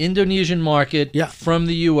the Indonesian market from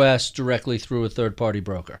the U.S. directly through a third-party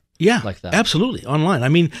broker. Yeah, like that. Absolutely, online. I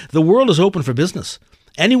mean, the world is open for business.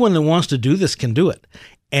 Anyone that wants to do this can do it.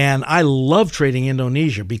 And I love trading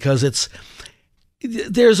Indonesia because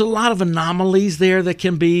there's a lot of anomalies there that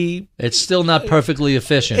can be... It's still not perfectly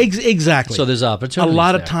efficient. Exactly. So there's opportunities A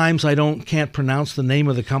lot there. of times I can't pronounce the name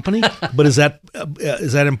of the company, but is that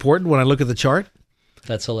important when I look at the chart?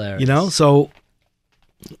 That's hilarious. So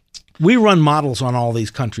we run models on all these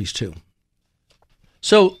countries too.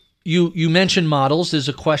 So you mentioned models. There's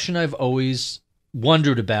a question I've always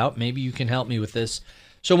wondered about. Maybe you can help me with this.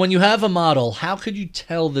 So when you have a model, how could you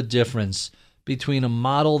tell the difference between a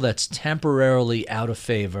model that's temporarily out of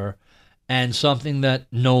favor and something that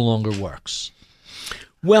no longer works?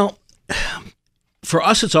 Well, for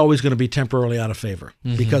us, it's always going to be temporarily out of favor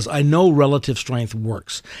because I know relative strength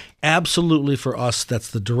works. Absolutely, for us,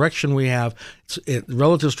 that's the direction we have.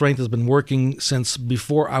 Relative strength has been working since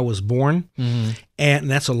before I was born, and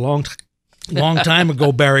that's a long time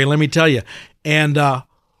ago, Barry, let me tell you. And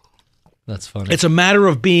that's funny. It's a matter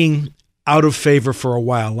of being out of favor for a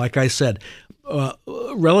while. Like I said,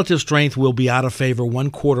 relative strength will be out of favor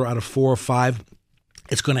 1 quarter out of 4 or 5.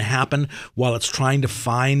 It's going to happen while it's trying to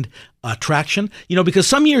find traction. Because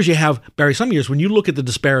some years you have, Barry, when you look at the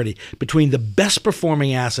disparity between the best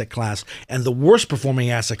performing asset class and the worst performing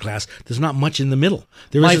asset class, there's not much in the middle.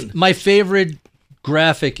 My favorite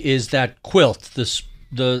graphic is that quilt,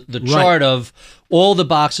 the chart of all the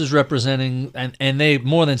boxes representing, and they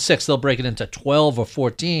more than 6, they'll break it into 12 or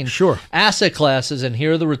 14 asset classes, and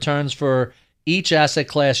here are the returns for each asset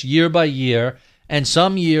class year by year. And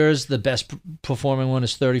some years, the best performing one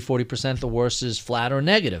is 30-40%. The worst is flat or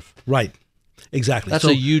negative. Right. Exactly. That's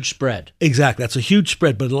a huge spread. Exactly. That's a huge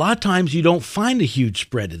spread. But a lot of times you don't find a huge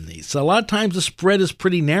spread in these. So a lot of times the spread is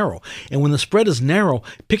pretty narrow. And when the spread is narrow,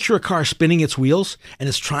 picture a car spinning its wheels and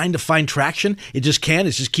it's trying to find traction. It just can't.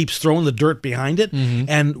 It just keeps throwing the dirt behind it.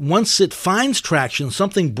 And once it finds traction,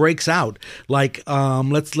 something breaks out. Like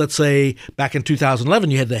let's say back in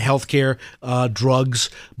 2011, you had the healthcare, drugs,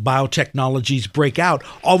 biotechnologies break out.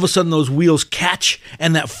 All of a sudden those wheels catch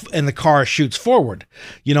and the car shoots forward.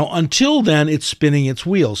 Until then, it's spinning its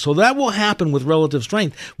wheels. So that will happen with relative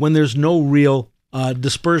strength when there's no real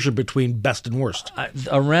dispersion between best and worst.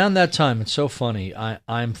 Around that time, it's so funny.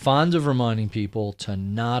 I'm fond of reminding people to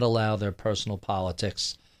not allow their personal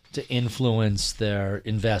politics to influence their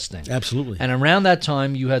investing. Absolutely. And around that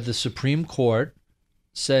time, you had the Supreme Court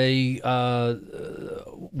say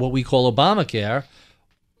what we call Obamacare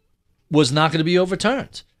was not going to be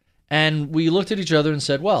overturned. And we looked at each other and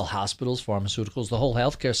said, well, hospitals, pharmaceuticals, the whole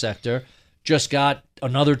healthcare sector just got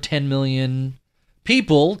another 10 million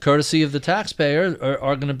people, courtesy of the taxpayer,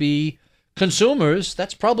 are going to be consumers.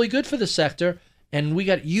 That's probably good for the sector. And we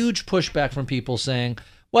got huge pushback from people saying,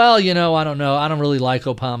 well, I don't know. I don't really like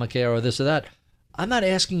Obamacare or this or that. I'm not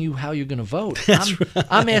asking you how you're going to vote.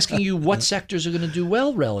 I'm asking you what sectors are going to do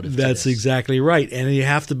well relative to this. That's exactly right. And you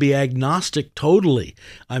have to be agnostic totally.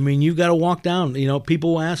 I mean, you've got to walk down.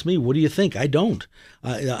 People will ask me, what do you think? I don't.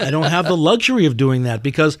 I don't have the luxury of doing that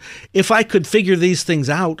because if I could figure these things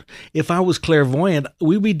out, if I was clairvoyant,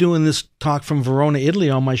 we'd be doing this talk from Verona, Italy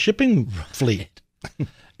on my shipping fleet.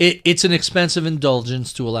 It's an expensive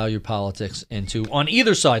indulgence to allow your politics into, on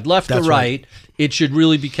either side, left That's or right. It should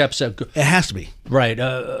really be kept separate. It has to be. Right.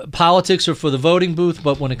 Politics are for the voting booth,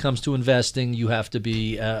 but when it comes to investing, you have to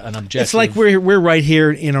be an objective. It's like we're right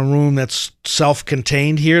here in a room that's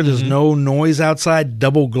self-contained here. There's no noise outside,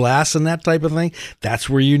 double glass and that type of thing. That's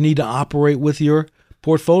where you need to operate with your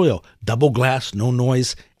portfolio. Double glass, no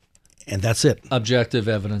noise, and that's it. Objective,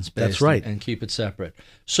 evidence-based. That's right. And keep it separate.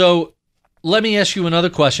 So let me ask you another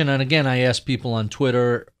question. And again, I ask people on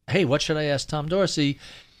Twitter, hey, what should I ask Tom Dorsey?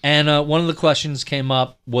 And one of the questions came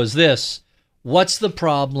up was this: what's the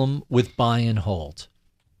problem with buy and hold?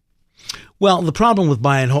 Well, the problem with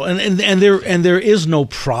buy and hold, and there is no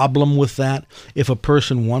problem with that if a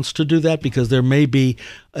person wants to do that, because it may be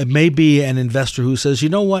an investor who says, you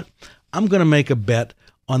know what, I'm going to make a bet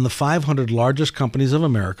on the 500 largest companies of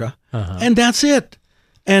America, and that's it.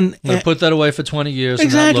 And put that away for 20 years.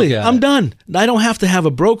 Exactly. And not look at I'm it. done. I don't have to have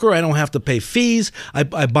a broker. I don't have to pay fees. I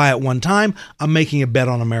buy it one time. I'm making a bet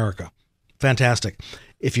on America. Fantastic.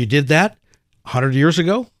 If you did that 100 years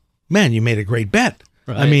ago, man, you made a great bet.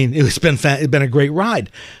 Right. I mean, it's been a great ride.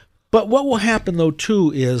 But what will happen though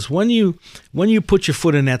too is when you put your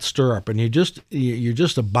foot in that stirrup and you're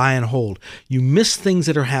just a buy and hold, you miss things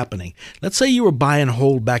that are happening. Let's say you were buy and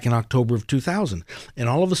hold back in October of 2000, and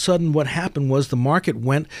all of a sudden what happened was the market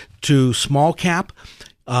went to small cap,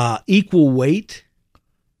 equal weight,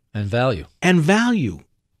 And value.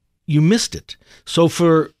 You missed it. So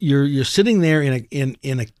you're sitting there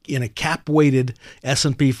in a cap weighted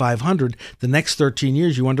S&P 500. The next 13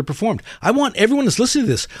 years you underperformed. I want everyone that's listening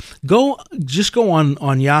to this go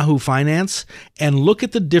on Yahoo Finance and look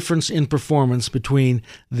at the difference in performance between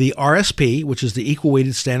the RSP, which is the equal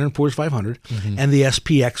weighted Standard & Poor's 500, and the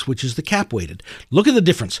SPX, which is the cap weighted. Look at the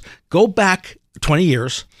difference. Go back 20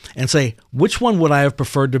 years and say which one would I have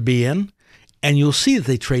preferred to be in. And you'll see that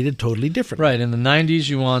they traded totally different. Right. In the 90s,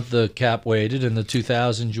 you want the cap weighted. In the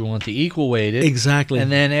 2000s, you want the equal weighted. Exactly.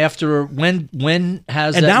 And then after, when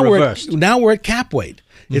has that now reversed? Now we're at cap weight.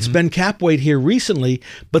 It's been cap weight here recently,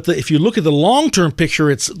 but if you look at the long-term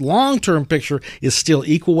picture, its long-term picture is still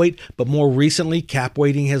equal weight, but more recently, cap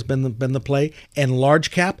weighting has been the play, and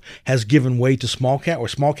large cap has given way to small cap, or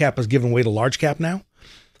small cap has given way to large cap now.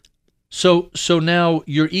 So now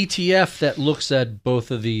your ETF that looks at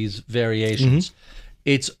both of these variations,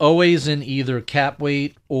 it's always in either cap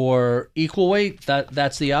weight or equal weight.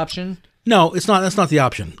 That's the option. No, it's not. That's not the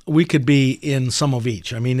option. We could be in some of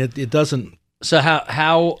each. I mean, it doesn't. So how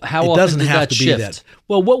It often doesn't does have that to shift? be that.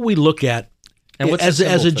 Well, what we look at And what's as the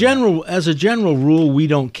symbol a for general rule, we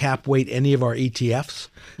don't cap weight any of our ETFs.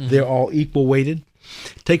 They're all equal weighted.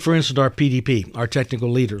 Take, for instance, our PDP, our technical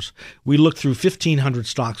leaders. We look through 1,500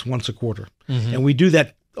 stocks once a quarter, and we do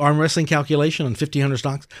that arm wrestling calculation on 1,500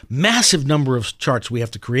 stocks. Massive number of charts we have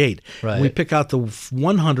to create. Right. We pick out the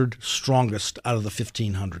 100 strongest out of the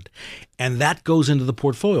 1,500, and that goes into the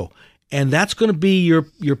portfolio. And that's going to be your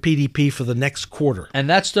PDP for the next quarter. And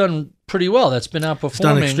that's done pretty well. That's been outperforming. It's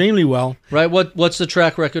done extremely well. Right. What's the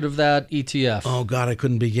track record of that ETF? Oh, God, I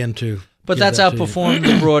couldn't begin to. But give that's that to you. outperformed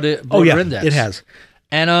the broader index. It has.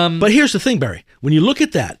 And But here's the thing, Barry. When you look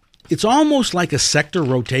at that, it's almost like a sector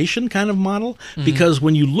rotation kind of model, because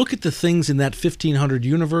when you look at the things in that 1,500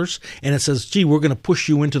 universe and it says, gee, we're going to push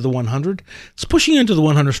you into the 100, it's pushing you into the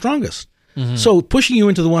 100 strongest. So pushing you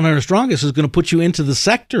into the 100 strongest is going to put you into the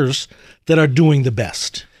sectors that are doing the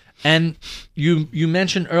best. And you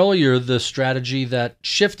mentioned earlier the strategy that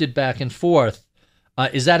shifted back and forth.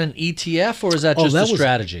 Is that an ETF or is that just a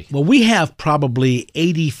strategy? Well, we have probably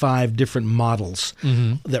 85 different models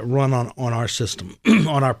that run on our system,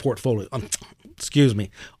 on our portfolio, on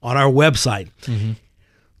our website.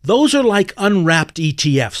 Those are like unwrapped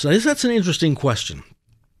ETFs. Now, that's an interesting question.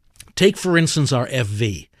 Take, for instance, our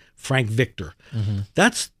FV, Frank Victor.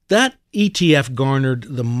 That ETF garnered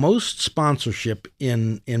the most sponsorship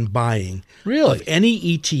in buying of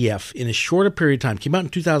any ETF in a shorter period of time. Came out in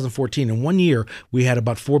 2014. In 1 year, we had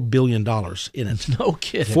about $4 billion in it. No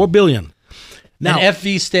kidding. $4 billion. Now, and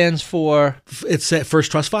FV stands for? It's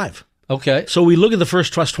First Trust 5. Okay. So we look at the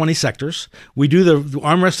First Trust 20 sectors. We do the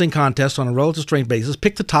arm wrestling contest on a relative strength basis,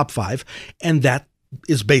 pick the top 5, and that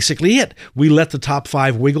is basically it. We let the top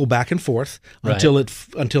 5 wiggle back and forth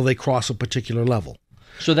until they cross a particular level.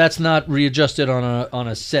 So that's not readjusted on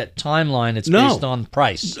a set timeline. It's based on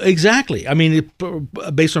price. Exactly. I mean,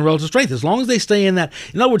 based on relative strength. As long as they stay in that.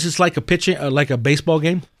 In other words, it's like like a baseball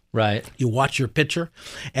game. Right. You watch your pitcher,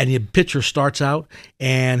 and your pitcher starts out,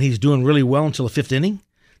 and he's doing really well until the 5th inning.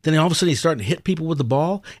 Then all of a sudden he's starting to hit people with the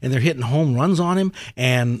ball, and they're hitting home runs on him.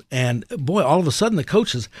 And boy, all of a sudden the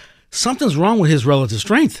coach says, something's wrong with his relative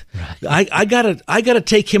strength. Right. I gotta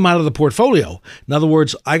take him out of the portfolio. In other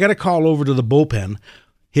words, I gotta call over to the bullpen.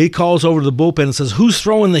 He calls over to the bullpen and says, who's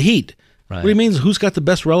throwing the heat? Right. What do you mean, who's got the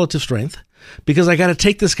best relative strength? Because I got to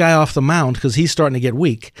take this guy off the mound because he's starting to get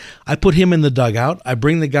weak. I put him in the dugout. I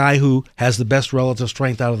bring the guy who has the best relative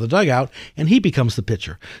strength out of the dugout, and he becomes the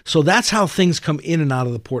pitcher. So that's how things come in and out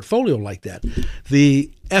of the portfolio like that. The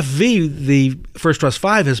FV, the First Trust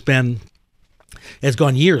 5, has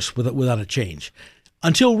gone years without a change.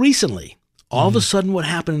 Until recently, All of a sudden, what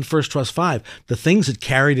happened in First Trust 5, the things that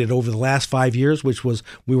carried it over the last 5 years, which was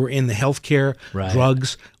we were in the healthcare,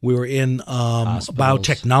 drugs, we were in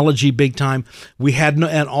biotechnology big time. We had no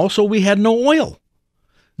oil.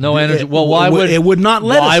 No energy. Well, why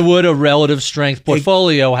would a relative strength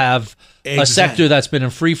portfolio have a sector that's been in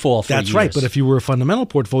free fall for years? That's right. But if you were a fundamental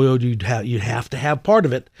portfolio, you'd have to have part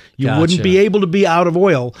of it. You wouldn't be able to be out of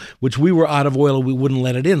oil, which we were out of oil. We wouldn't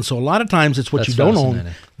let it in. So a lot of times it's what you don't own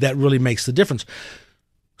that really makes the difference.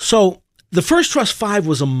 So the First Trust 5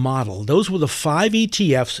 was a model. Those were the 5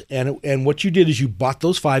 ETFs, and what you did is you bought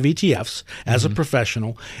those 5 ETFs as a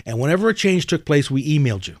professional, and whenever a change took place, we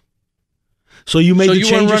emailed you. So you made the change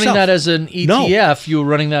yourself. So you weren't running that as an ETF. No. You were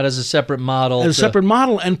running that as a separate model. As a separate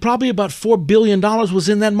model, and probably about $4 billion was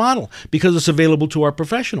in that model because it's available to our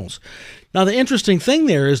professionals. Now, the interesting thing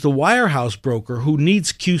there is the wirehouse broker who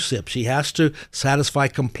needs QSIPs. He has to satisfy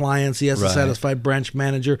compliance. He has to satisfy branch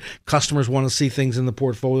manager. Customers want to see things in the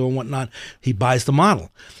portfolio and whatnot. He buys the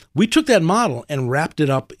model. We took that model and wrapped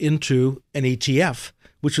it up into an ETF,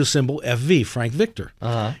 which was symbol FV, Frank Victor.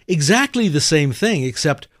 Exactly the same thing,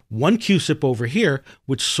 except one QSIP over here,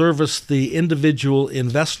 which serviced the individual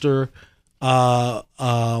investor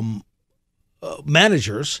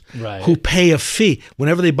managers who pay a fee.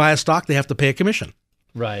 Whenever they buy a stock, they have to pay a commission.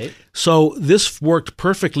 Right. So this worked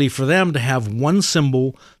perfectly for them to have one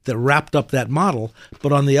symbol that wrapped up that model.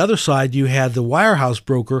 But on the other side, you had the wirehouse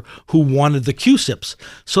broker who wanted the QSIPs.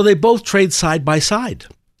 So they both trade side by side.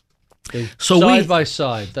 Side by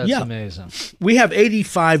side. That's amazing. We have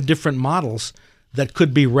 85 different models that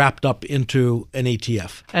could be wrapped up into an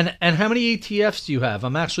ETF. And how many ETFs do you have?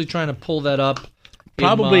 I'm actually trying to pull that up.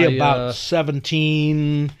 Probably about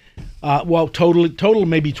 17. Total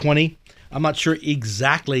maybe 20. I'm not sure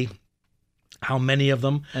exactly how many of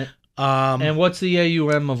them. And what's the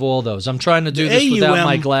AUM of all those? I'm trying to do this without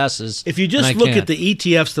my glasses. If you just look at the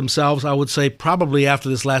ETFs themselves, I would say probably after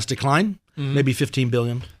this last decline, maybe $15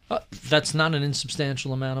 billion. That's not an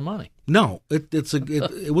insubstantial amount of money. No,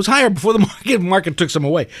 it was higher before the market took some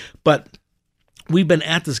away. But we've been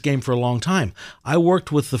at this game for a long time. I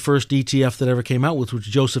worked with the first ETF that ever came out, which was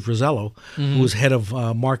Joseph Rosello, who was head of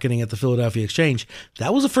marketing at the Philadelphia Exchange.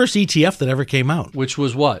 That was the first ETF that ever came out. Which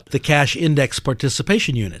was what? The Cash Index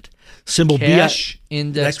Participation Unit. Symbol Cash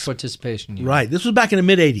Index Participation Unit. Right. This was back in the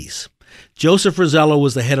mid-'80s. Joseph Rosello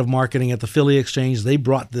was the head of marketing at the Philly Exchange. They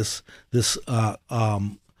brought this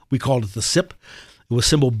we called it the SIP. It was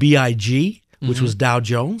symbol BIG, which was Dow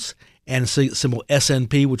Jones, and symbol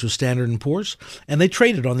SNP, which was Standard & Poor's, and they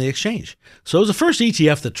traded on the exchange. So it was the first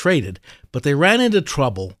ETF that traded, but they ran into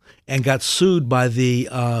trouble and got sued by the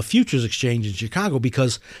Futures Exchange in Chicago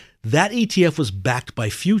because that ETF was backed by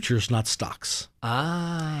futures, not stocks.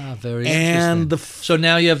 Very interesting. So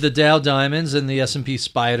now you have the Dow Diamonds and the S&P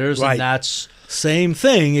Spiders, and that's... Same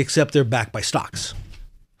thing, except they're backed by stocks.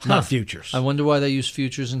 Not futures. I wonder why they use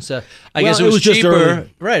futures instead. I guess it was cheaper.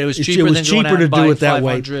 Right, it was cheaper than going out and buying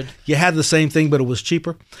 500. You had the same thing, but it was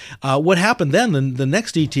cheaper. What happened then, the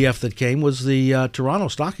next ETF that came was the Toronto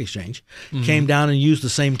Stock Exchange, came down and used the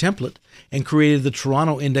same template and created the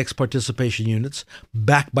Toronto Index Participation Units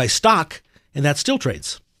backed by stock, and that still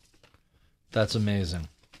trades. That's amazing.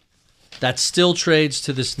 That still trades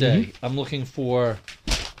to this day. I'm looking for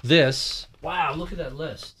this. Wow, look at that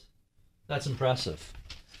list. That's impressive.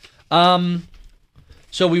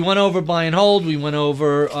 So we went over buy and hold. We went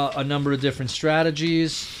over a number of different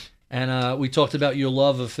strategies, and we talked about your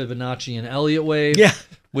love of Fibonacci and Elliott wave. Yeah,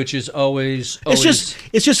 which is always. It's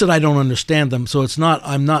just that I don't understand them. So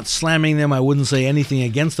I'm not slamming them. I wouldn't say anything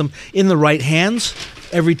against them. In the right hands,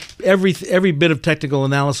 every bit of technical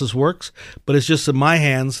analysis works. But it's just in my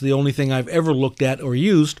hands, the only thing I've ever looked at or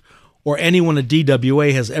used, or anyone at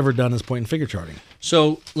DWA has ever done, is point and figure charting.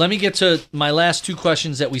 So let me get to my last two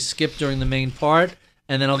questions that we skipped during the main part,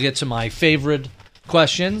 and then I'll get to my favorite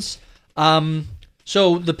questions.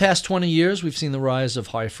 So the past 20 years, we've seen the rise of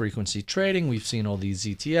high-frequency trading. We've seen all these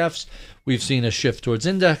ETFs. We've seen a shift towards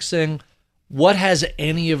indexing. What has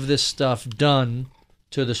any of this stuff done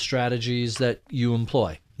to the strategies that you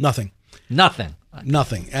employ? Nothing. Nothing.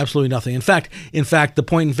 Nothing. Absolutely nothing. In fact, the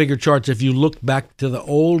point and figure charts, if you look back to the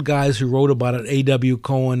old guys who wrote about it, A.W.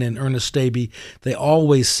 Cohen and Ernest Staby, they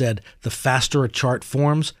always said the faster a chart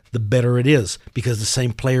forms, the better it is, because the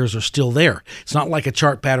same players are still there. It's not like a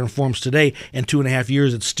chart pattern forms today, and 2.5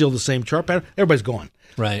 years it's still the same chart pattern. Everybody's gone.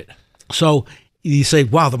 Right. So you say,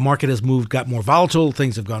 wow, the market has moved, got more volatile,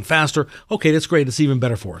 things have gone faster. Okay, that's great. It's even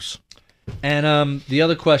better for us. And the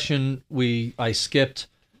other question I skipped.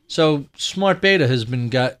 So smart beta has been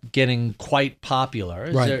getting quite popular.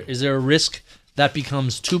 Is there a risk that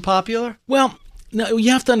becomes too popular? Well, Now,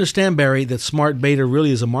 you have to understand, Barry, that smart beta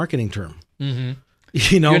really is a marketing term. Mm-hmm.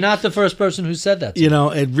 You're not the first person who said that to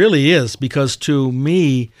me. It really is, because to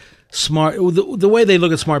me, the way they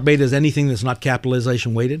look at smart beta is anything that's not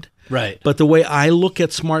capitalization weighted. Right. But the way I look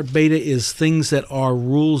at smart beta is things that are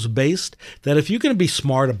rules based, that if you're going to be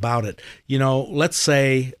smart about it, let's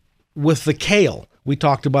say with the kale. We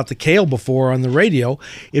talked about the kale before on the radio.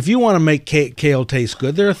 If you want to make kale taste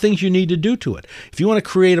good, there are things you need to do to it. If you want to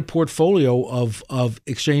create a portfolio of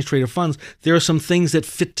exchange-traded funds, there are some things that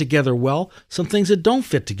fit together well, some things that don't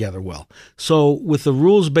fit together well. So with the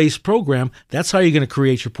rules-based program, that's how you're going to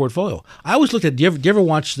create your portfolio. I always looked at, do you ever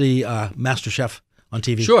watch the MasterChef on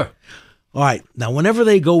TV? Sure. All right. Now, whenever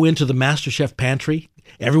they go into the MasterChef pantry,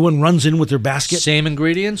 everyone runs in with their basket. Same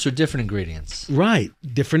ingredients or different ingredients? Right.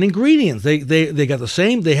 Different ingredients. They got the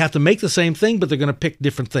same. They have to make the same thing, but they're going to pick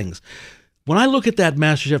different things. When I look at that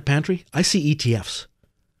MasterChef pantry, I see ETFs.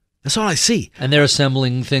 That's all I see. And they're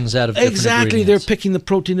assembling things out of different Exactly. ingredients. They're picking the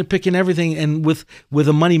protein, they're picking everything. And with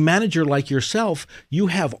a money manager like yourself, you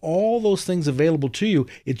have all those things available to you.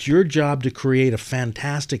 It's your job to create a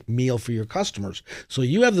fantastic meal for your customers. So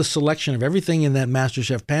you have the selection of everything in that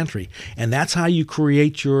MasterChef pantry. And that's how you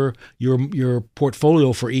create your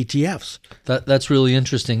portfolio for ETFs. That's really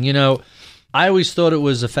interesting. I always thought it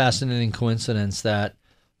was a fascinating coincidence that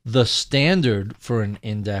the standard for an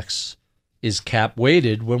index is cap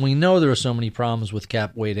weighted, when we know there are so many problems with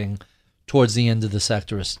cap weighting towards the end of the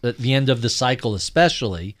sector, at the end of the cycle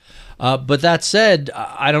especially. But that said,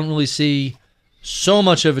 I don't really see so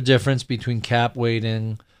much of a difference between cap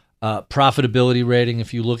weighting, profitability rating.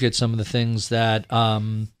 If you look at some of the things that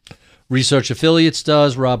Research Affiliates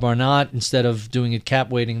does, Rob Arnott, instead of doing it cap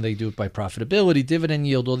weighting, they do it by profitability, dividend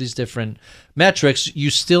yield, all these different metrics. You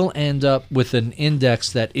still end up with an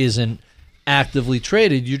index that isn't actively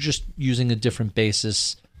traded. You're just using a different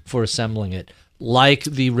basis for assembling it, like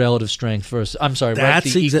the relative strength versus,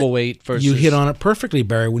 the equal weight versus. You hit on it perfectly,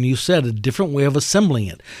 Barry, when you said a different way of assembling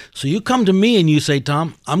it. So you come to me and you say,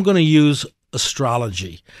 Tom, I'm going to use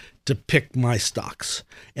astrology to pick my stocks,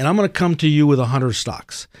 and I'm going to come to you with 100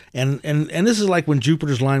 stocks. And this is like when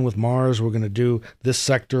Jupiter's lined with Mars, we're going to do this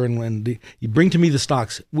sector, and when you bring to me the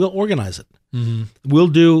stocks, we'll organize it. Mm-hmm.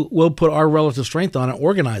 We'll put our relative strength on it,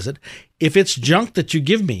 organize it. If it's junk that you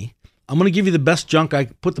give me, I'm going to give you the best junk. I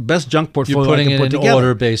put the best junk portfolio I can put together. You're putting it in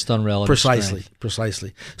order based on relative strength.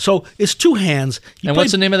 Precisely. So it's two hands.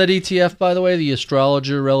 What's the name of that ETF, by the way? The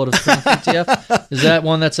Astrologer Relative Strength ETF? Is that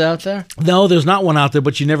one that's out there? No, there's not one out there,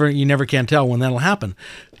 but you never can tell when that'll happen.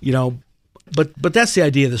 But that's the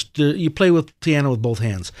idea. You play with piano with both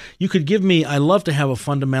hands. You could give me, I love to have a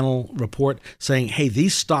fundamental report saying, hey,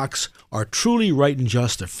 these stocks are truly right and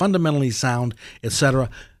just, they're fundamentally sound, etc.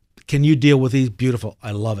 Can you deal with these? Beautiful.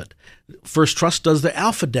 I love it. First Trust does the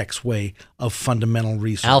AlphaDex way of fundamental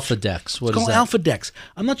research. AlphaDex. What is that? It's called AlphaDex.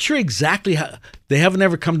 I'm not sure exactly how. They haven't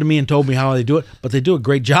ever come to me and told me how they do it, but they do a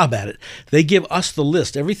great job at it. They give us the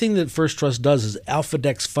list. Everything that First Trust does is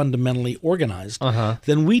AlphaDex fundamentally organized. Uh-huh.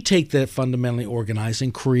 Then we take that fundamentally organized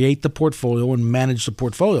and create the portfolio and manage the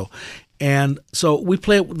portfolio. And so we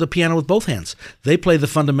play the piano with both hands. They play the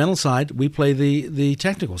fundamental side. We play the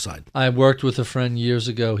technical side. I worked with a friend years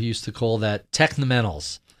ago. He used to call that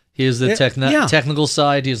technomentals. Here's the technical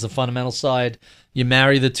side. Here's the fundamental side. You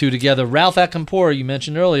marry the two together. Ralph Acampora, you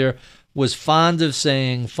mentioned earlier, was fond of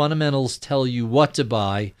saying fundamentals tell you what to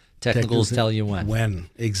buy. Technicals tell you when.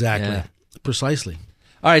 When, exactly. Yeah. Precisely.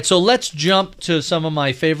 All right, so let's jump to some of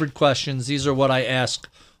my favorite questions. These are what I ask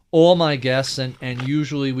all my guests, and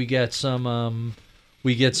usually we get some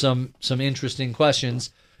interesting questions.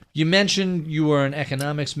 You mentioned you were an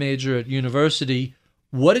economics major at university.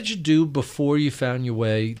 What did you do before you found your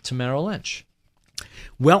way to Merrill Lynch?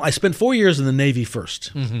 Well, I spent 4 years in the Navy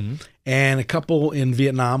first, and a couple in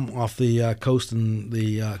Vietnam off the coast in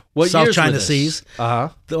the South China Seas. Uh-huh.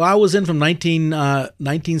 I was in from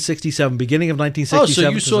 1967, beginning of 1967. Oh,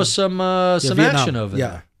 so you saw some action over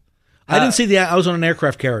there. I didn't see I was on an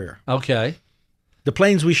aircraft carrier. Okay. The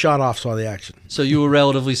planes we shot off saw the action. So you were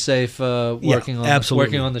relatively safe working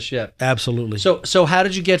on the ship. Absolutely. So how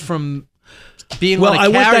did you get from being on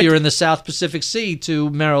a carrier in the South Pacific Sea to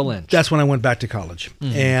Merrill Lynch? That's when I went back to college.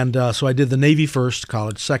 Mm-hmm. And so I did the Navy first,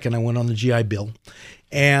 college second. I went on the GI Bill.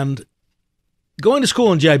 And going to school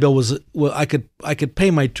on GI Bill was I could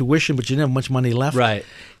pay my tuition, but you didn't have much money left. Right.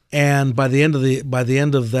 And by the end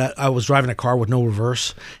of that, I was driving a car with no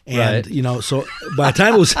reverse, and so by the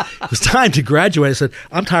time it was time to graduate, I said,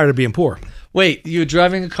 "I'm tired of being poor." Wait, you're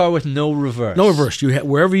driving a car with no reverse? No reverse.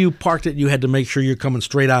 Wherever you parked it, you had to make sure you're coming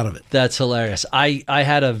straight out of it. That's hilarious. I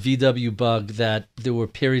had a VW Bug that there were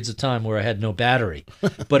periods of time where I had no battery,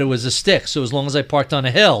 but it was a stick. So as long as I parked on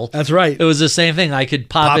a hill, That's right. it was the same thing. I could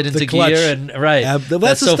pop it the into clutch. gear and right. That's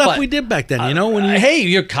the so stuff fun. we did back then. You know, when you hey,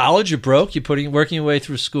 you're college, you're broke, you're working your way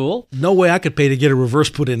through school. no way I could pay to get a reverse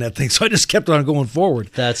put in that thing, so I just kept on going forward.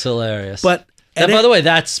 That's hilarious. But And by the way,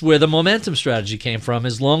 that's where the momentum strategy came from.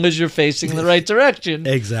 As long as you're facing the right direction,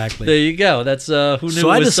 exactly. there you go. That's who knew So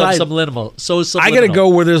I it was decided- subliminal. So I subliminal. got to go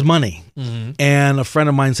where there's money. Mm-hmm. And a friend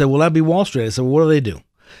of mine said, well, that'd be Wall Street. I said, well, what do they do?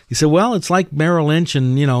 He said, well, it's like Merrill Lynch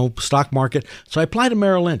and, stock market. So I applied to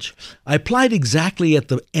Merrill Lynch. I applied exactly at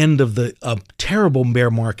the end of the terrible bear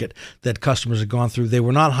market that customers had gone through. They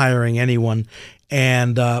were not hiring anyone,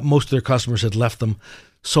 and most of their customers had left them.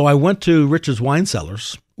 So I went to Richard's Wine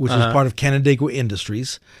Cellars, which is part of Canandaigua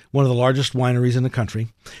Industries, one of the largest wineries in the country.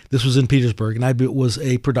 This was in Petersburg, and I was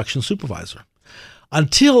a production supervisor.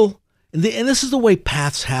 Until, and this is the way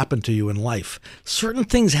paths happen to you in life. Certain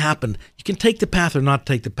things happen. You can take the path or not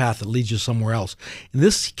take the path that leads you somewhere else. And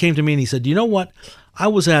this came to me and he said, you know what? I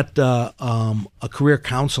was at a career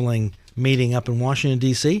counseling meeting up in Washington,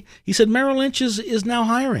 D.C. He said, Merrill Lynch is now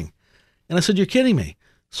hiring. And I said, you're kidding me.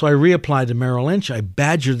 So I reapplied to Merrill Lynch. I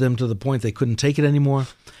badgered them to the point they couldn't take it anymore.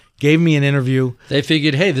 Gave me an interview. They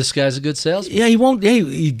figured, hey, this guy's a good salesman. Yeah, he won't.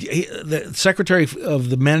 The secretary of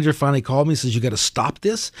the manager finally called me and says, you got to stop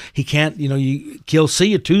this. He can't, he'll see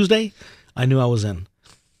you Tuesday. I knew I was in.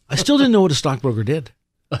 I still didn't know what a stockbroker did.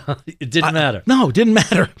 It didn't matter. No, it didn't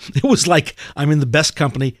matter. It was like, I'm in the best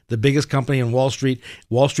company, the biggest company in Wall Street.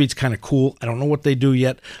 Wall Street's kind of cool. I don't know what they do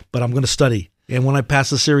yet, but I'm going to study. And when I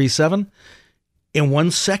passed the Series 7, in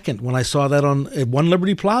 1 second, when I saw that on One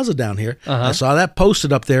Liberty Plaza down here, I saw that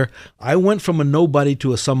posted up there. I went from a nobody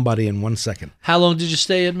to a somebody in 1 second. How long did you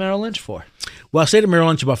stay at Merrill Lynch for? Well, I stayed at Merrill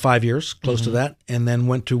Lynch about 5 years, close to that, and then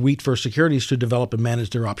went to Wheat First Securities to develop and manage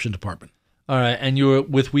their option department. All right, and you were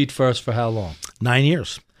with Wheat First for how long? 9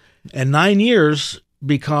 years. And 9 years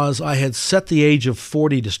because I had set the age of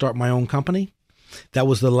 40 to start my own company. That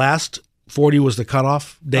was the last, 40 was the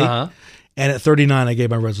cutoff date. And at 39, I gave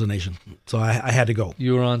my resignation. So I had to go.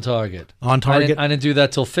 You were on target. On target? I didn't do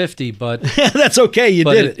that till 50, but that's okay. You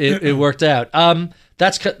did it. It worked out.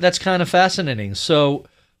 That's kind of fascinating. So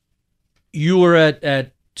you were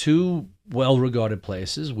at two well-regarded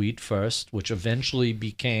places, Wheat First, which eventually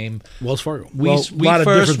became Wells Fargo. Wheat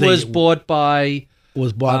First was bought by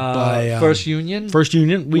First Union. First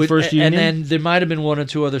Union. First Union. And then there might have been one or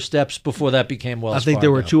two other steps before that became Wells Fargo. I think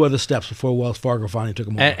there were two other steps before Wells Fargo finally took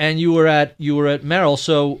them over. And you were at Merrill.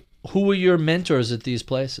 So who were your mentors at these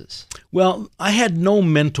places? Well, I had no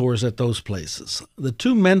mentors at those places. The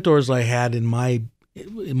two mentors I had in my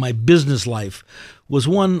business life was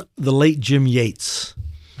one, the late Jim Yates.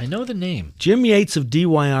 I know the name. Jim Yates of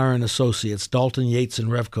DYR and Associates, Dalton Yates and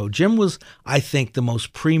Revco. Jim was, I think, the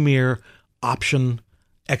most premier option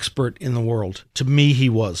expert in the world. To me, he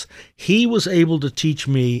was. He was able to teach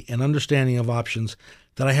me an understanding of options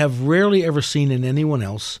that I have rarely ever seen in anyone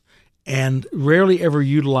else and rarely ever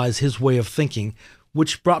utilize his way of thinking,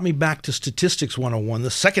 which brought me back to Statistics 101, the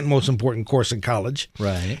second most important course in college,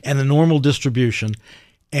 right? And the normal distribution.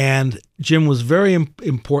 And Jim was very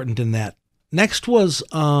important in that. Next was at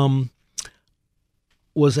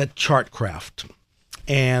Chartcraft.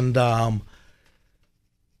 And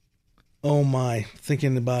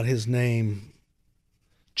thinking about his name.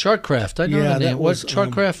 Chartcraft, I know the name.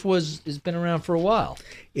 Chartcraft has been around for a while.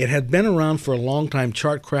 It had been around for a long time,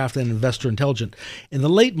 Chartcraft and Investor Intelligence. And the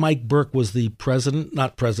late Mike Burke was the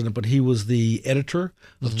not president, but he was the editor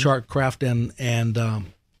of Chartcraft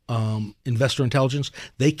and Investor Intelligence.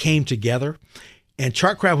 They came together. And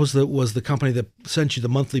Chartcraft was the company that sent you the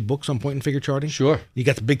monthly books on point and figure charting. Sure. You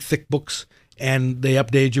got the big, thick books, and they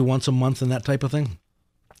updated you once a month and that type of thing.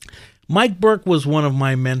 Mike Burke was one of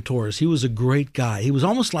my mentors. He was a great guy. He was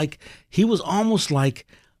almost like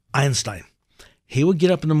Einstein. He would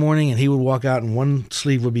get up in the morning and he would walk out, and one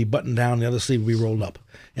sleeve would be buttoned down, the other sleeve would be rolled up,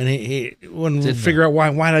 and he wouldn't figure out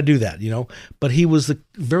why did I do that, But he was the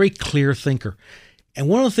very clear thinker. And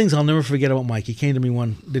one of the things I'll never forget about Mike, he came to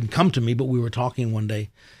me didn't come to me, but we were talking one day,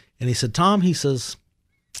 and he said, Tom, he says,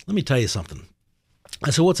 let me tell you something. I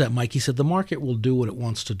said, what's that, Mike? He said, the market will do what it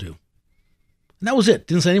wants to do. And that was it.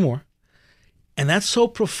 Didn't say any more. And that's so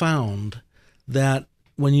profound that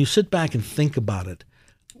when you sit back and think about it,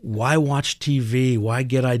 why watch TV? Why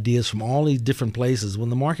get ideas from all these different places when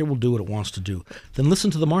the market will do what it wants to do? Then listen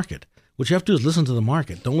to the market. What you have to do is listen to the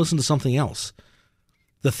market. Don't listen to something else.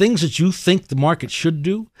 the things that you think the market should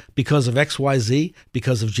do because of XYZ,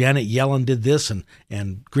 because of Janet Yellen did this and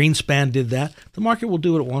Greenspan did that, the market will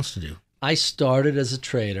do what it wants to do. I started as a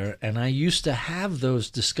trader, and I used to have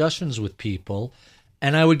those discussions with people,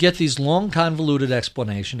 and I would get these long, convoluted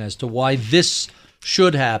explanation as to why this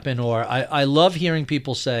should happen. Or I love hearing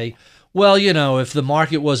people say, well, if the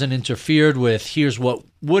market wasn't interfered with, here's what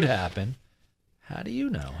would happen. How do you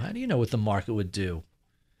know? How do you know what the market would do?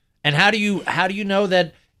 And how do you know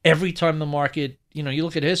that every time the market, you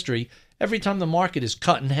look at history, every time the market is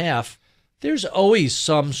cut in half, there's always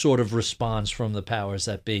some sort of response from the powers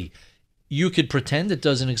that be. You could pretend it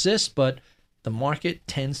doesn't exist, but the market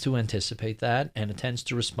tends to anticipate that, and it tends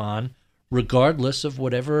to respond regardless of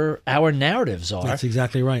whatever our narratives are. That's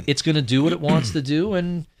exactly right. It's going to do what it wants to do,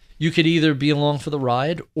 and you could either be along for the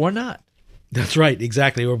ride or not. That's right,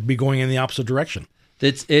 exactly, or be going in the opposite direction.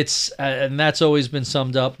 And that's always been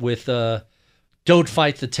summed up with don't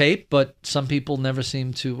fight the tape, but some people never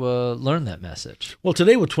seem to learn that message. Well,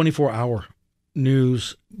 today with 24-hour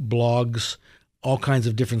news, blogs, all kinds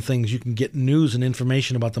of different things, you can get news and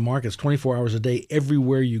information about the markets 24 hours a day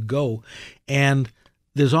everywhere you go, and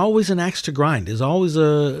there's always an axe to grind. There's always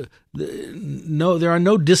there are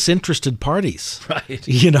no disinterested parties. Right.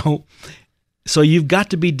 So you've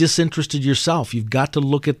got to be disinterested yourself. You've got to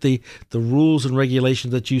look at the rules and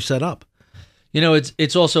regulations that you set up.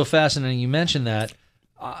 It's also fascinating you mentioned that.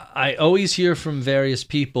 I always hear from various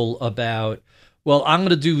people about, well, I'm going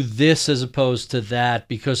to do this as opposed to that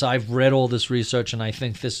because I've read all this research and I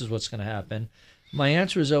think this is what's going to happen. My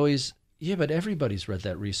answer is always, yeah, but everybody's read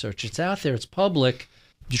that research. It's out there. It's public.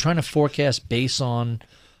 You're trying to forecast based on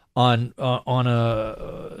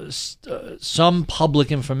some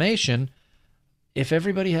public information. If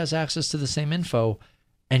everybody has access to the same info,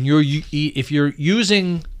 and if you're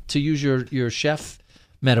using, to use your chef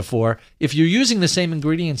metaphor, if you're using the same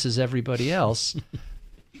ingredients as everybody else,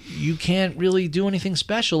 you can't really do anything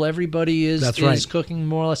special. Everybody is cooking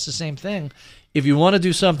more or less the same thing. If you want to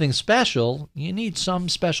do something special, you need some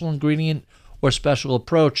special ingredient or special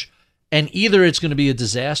approach, and either it's going to be a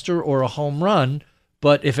disaster or a home run.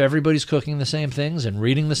 But if everybody's cooking the same things and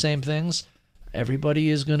reading the same things, everybody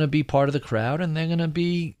is going to be part of the crowd, and they're going to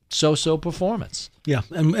be so-so performance. Yeah,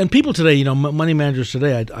 and people today, money managers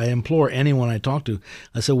today, I implore anyone I talk to,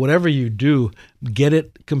 I say, whatever you do, get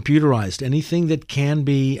it computerized. Anything that can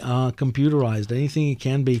be computerized, anything it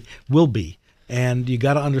can be, will be. And you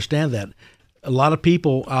got to understand that. A lot of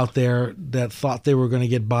people out there that thought they were going to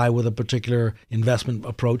get by with a particular investment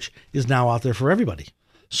approach is now out there for everybody.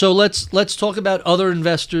 So let's talk about other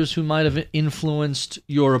investors who might have influenced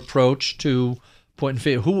your approach to point and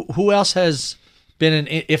figure. Who else has been,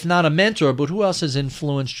 if not a mentor, but who else has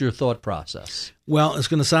influenced your thought process? Well, it's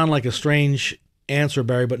going to sound like a strange answer,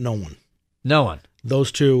 Barry, but no one. No one.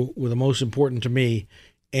 Those two were the most important to me,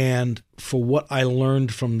 and for what I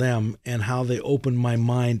learned from them and how they opened my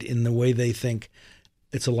mind in the way they think,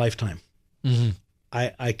 it's a lifetime. Mm-hmm.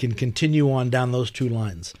 I can continue on down those two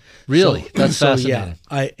lines. Really? That's fascinating.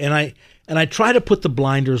 Yeah, I try to put the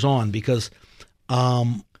blinders on because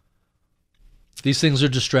these things are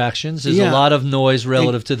distractions. There's a lot of noise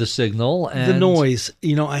relative to the signal. And the noise,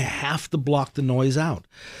 I have to block the noise out.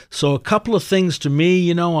 So a couple of things to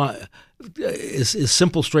me, is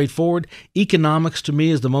simple, straightforward. Economics to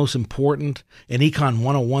me is the most important, and Econ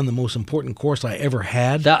 101, the most important course I ever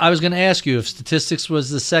had. I was going to ask you if statistics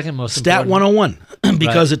was the second most important. Stat 101,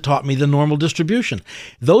 because Right. It taught me the normal distribution.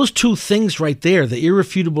 Those two things right there, the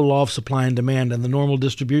irrefutable law of supply and demand and the normal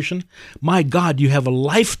distribution, my God, you have a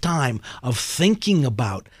lifetime of thinking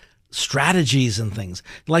about strategies and things.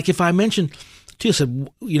 Like if I mentioned... I said,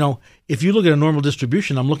 if you look at a normal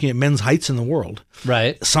distribution, I'm looking at men's heights in the world.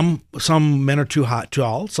 Right. Some men are too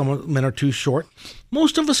tall, some men are too short.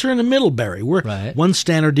 Most of us are in the middle, Barry. We're one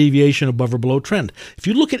standard deviation above or below trend. If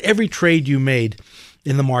you look at every trade you made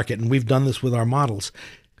in the market, and we've done this with our models,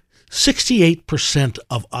 68%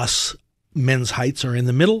 of us men's heights are in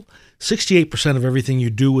the middle. 68% of everything you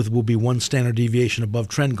do will be one standard deviation above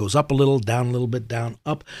trend, goes up a little, down a little bit, down,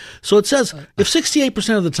 up. So it says if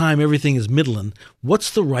 68% of the time everything is middling, what's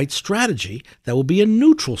the right strategy? That will be a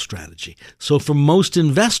neutral strategy. So for most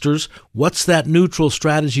investors, what's that neutral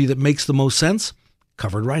strategy that makes the most sense?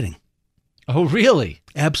 Covered writing. Oh, really?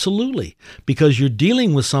 Absolutely. Because you're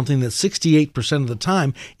dealing with something that 68% of the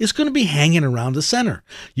time is going to be hanging around the center.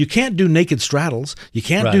 You can't do naked straddles. You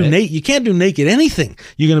can't you can't do naked anything.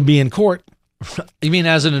 You're going to be in court. You mean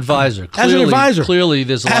as an advisor? As an advisor. Clearly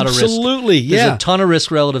there's a lot of risk. Absolutely, yeah. There's a ton of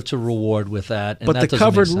risk relative to reward with that. And but that the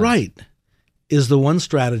covered right is the one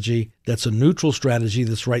strategy that's a neutral strategy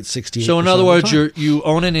that's right 68%. So in other of the words, time. you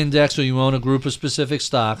own an index or you own a group of specific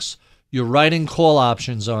stocks. You're writing call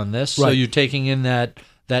options on this, so Right. you're taking in that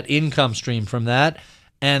income stream from that.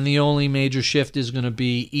 And the only major shift is going to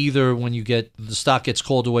be either when the stock gets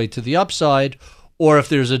called away to the upside, or if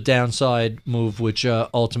there's a downside move, which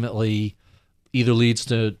ultimately either leads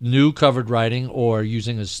to new covered writing or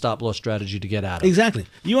using a stop loss strategy to get out of it. Exactly.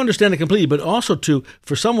 You understand it completely, but also too,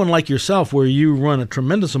 for someone like yourself, where you run a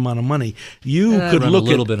tremendous amount of money, you could run look a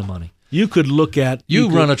little at bit of money. You could look at You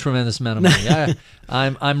run a tremendous amount of money.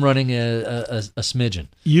 I'm running a smidgen.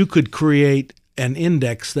 You could create an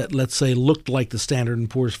index that, let's say, looked like the Standard &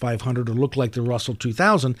 Poor's 500 or looked like the Russell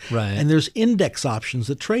 2000, Right. and there's index options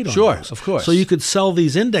that trade on Sure, those. of course. So you could sell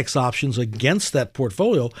these index options against that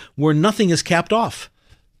portfolio where nothing is capped off.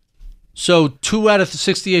 So 2 out of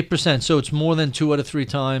 68%. So it's more than 2 out of 3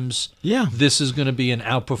 times. Yeah. This is going to be an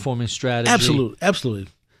outperforming strategy. Absolutely.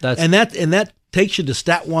 That's And that takes you to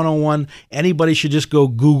Stat 101. Anybody should just go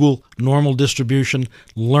Google normal distribution,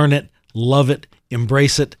 learn it, love it,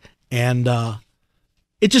 embrace it, and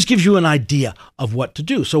it just gives you an idea of what to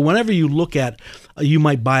do. So whenever you look at, you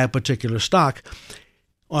might buy a particular stock,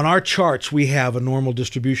 on our charts we have a normal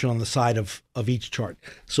distribution on the side of each chart.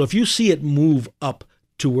 So if you see it move up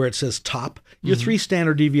to where it says top, you're 3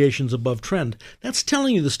 standard deviations above trend. That's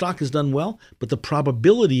telling you the stock has done well, but the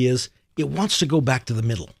probability is it wants to go back to the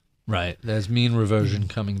middle. right. There's mean reversion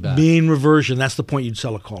coming back. Mean reversion, that's the point you'd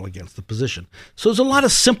sell a call against the position. So there's a lot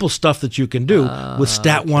of simple stuff that you can do with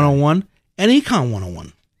Stat 101 and Econ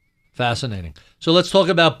 101. Fascinating. So let's talk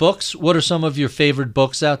about books. What are some of your favorite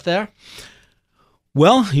books out there?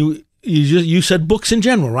 Well, you said books in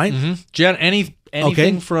general, right? Anything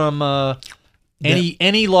Okay. from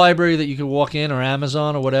any library that you could walk in or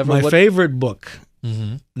Amazon or whatever. My favorite book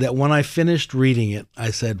that when I finished reading it,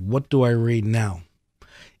 I said, what do I read now?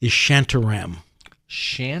 Is Shantaram.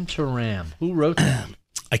 Shantaram. Who wrote that?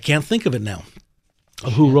 I can't think of it now.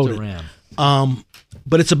 Of who wrote it. Shantaram.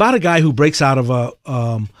 But it's about a guy who breaks out of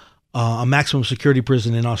a maximum security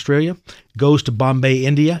prison in Australia, goes to Bombay,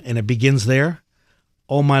 India, and it begins there.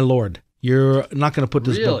 Oh, my Lord. You're not going to put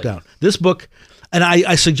this book Really? down. This book, and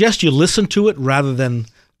I suggest you listen to it rather than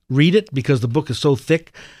read it because the book is so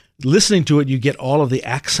thick. Listening to it, you get all of the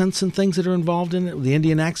accents and things that are involved in it, the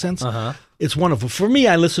Indian accents. It's wonderful. For me,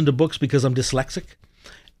 I listen to books because I'm dyslexic.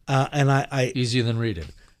 And I Easier than reading.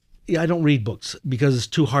 I don't read books because it's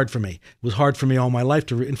too hard for me. It was hard for me all my life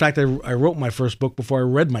to read. In fact, I wrote my first book before I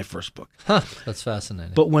read my first book. That's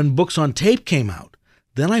fascinating. But when books on tape came out,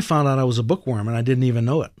 then I found out I was a bookworm and I didn't even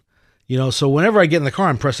know it. You know, so whenever I get in the car,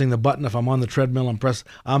 I'm pressing the button. If I'm on the treadmill,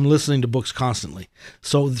 I'm listening to books constantly.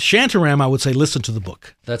 So Shantaram, I would say, listen to the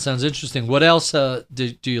book. That sounds interesting. What else do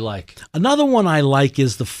you like? Another one I like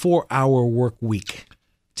is the 4-Hour Work Week.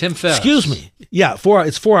 Tim Ferriss. Excuse me. Yeah, it's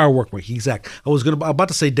 4-hour work week. Exact. I was about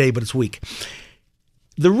to say day, but it's week.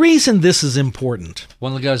 The reason this is important,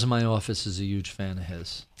 One of the guys in my office is a huge fan of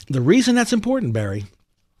his. the reason that's important, Barry,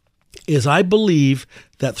 is I believe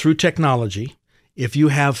that through technology, if you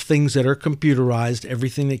have things that are computerized,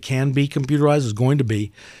 everything that can be computerized is going to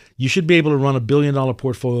be, you should be able to run $1 billion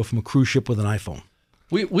portfolio from a cruise ship with an iPhone.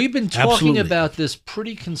 We've been talking Absolutely. about this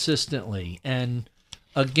pretty consistently. And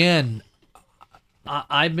again,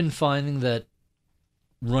 I've been finding that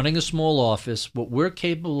running a small office, what we're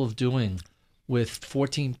capable of doing with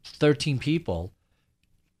 14, 13 people,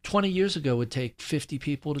 20 years ago would take 50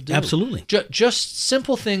 people to do. Absolutely. Just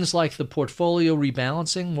simple things like the portfolio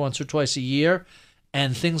rebalancing once or twice a year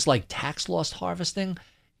and things like tax loss harvesting.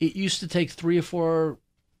 It used to take 3 or 4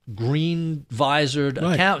 green visored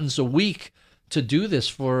Right. accountants a week to do this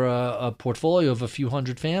for a portfolio of a few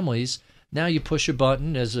hundred families. Now you push a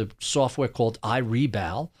button. There's a software called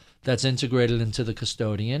iRebal that's integrated into the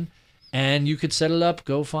custodian, and you could set it up.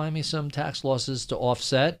 Go find me some tax losses to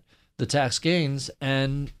offset the tax gains,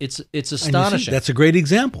 and it's And you see, astonishing. that's a great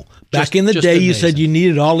example. Back Just- in the just day, you said amazing. you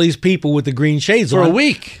needed all these people with the green shades For on. a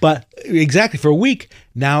week. But exactly, for a week.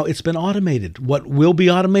 Now it's been automated. What will be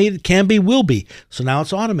automated can be, will be. So now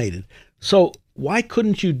it's automated. So why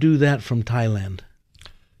couldn't you do that from Thailand?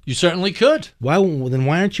 You certainly could, Why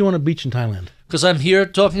aren't you on a beach in Thailand? because I'm here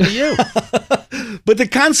talking to you. But the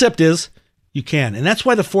concept is you can. And that's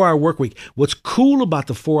why the 4-hour work week. What's cool about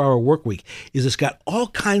the 4-hour work week is it's got all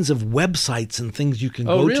kinds of websites and things you can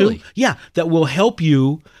Oh, go really? to. Yeah, that will help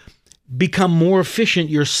you become more efficient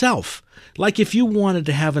yourself. Like if you wanted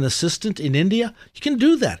to have an assistant in India, you can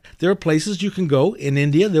do that. There are places you can go in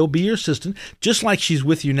India. They'll be your assistant, just like she's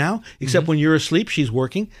with you now, except when you're asleep, she's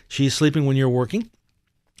working. She's sleeping when you're working.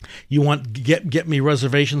 You want get me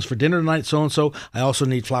reservations for dinner tonight, so and so. I also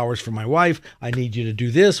need flowers for my wife. I need you to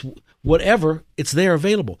do this. Whatever, it's there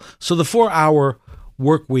available. So the 4-Hour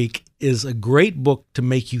Work Week is a great book to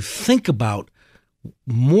make you think about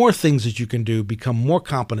more things that you can do, become more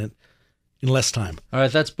competent in less time. All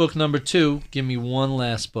right, that's book number 2. Give me one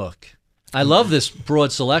last book. I love this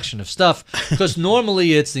broad selection of stuff because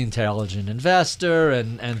normally it's The Intelligent Investor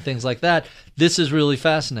and things like that. This is really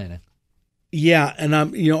fascinating. Yeah, and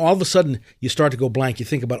all of a sudden you start to go blank. You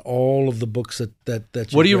think about all of the books that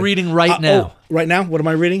What are you reading right now? Right now, what am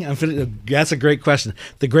I reading? That's a great question.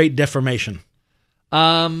 The Great Deformation.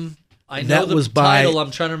 I know the title.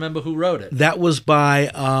 I'm trying to remember who wrote it. That was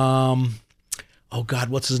by oh God,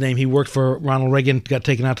 what's his name? He worked for Ronald Reagan. Got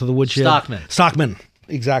taken out to the woodshed. Stockman.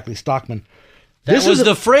 Exactly, Stockman. That was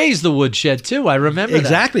the phrase, the woodshed, too. I remember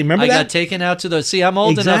exactly. that. Remember I that? got taken out to the... See, I'm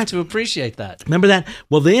old enough to appreciate that. Remember that?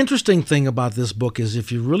 Well, the interesting thing about this book is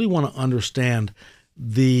if you really want to understand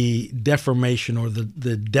the deformation or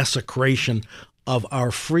the desecration of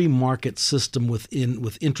our free market system with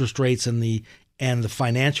interest rates and the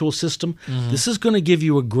financial system, this is going to give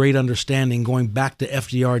you a great understanding going back to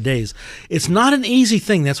FDR days. It's not an easy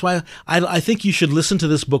thing. That's why I think you should listen to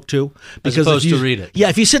this book too. Because as opposed to read it. Yeah,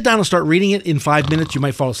 if you sit down and start reading it in 5 minutes, you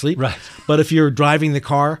might fall asleep. Right. But if you're driving the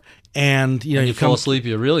car and you fall asleep,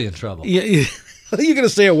 you're really in trouble. You're going to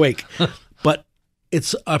stay awake. But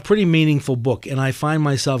it's a pretty meaningful book, and I find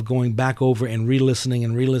myself going back over and re-listening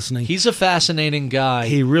and re-listening. He's a fascinating guy.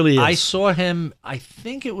 He really is. I saw him, I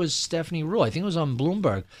think it was Stephanie Rule, I think it was on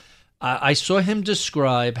Bloomberg. I saw him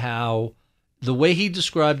describe how, the way he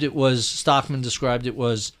described it was, Stockman described it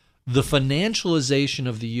was, the financialization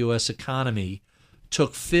of the U.S. economy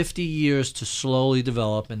took 50 years to slowly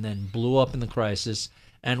develop and then blew up in the crisis,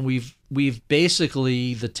 and we've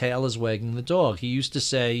basically, the tail is wagging the dog. He used to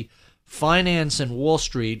say, finance and Wall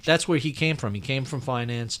Street, that's where he came from. He came from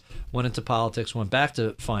finance, went into politics, went back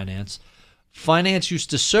to finance. Finance used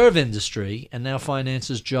to serve industry, and now finance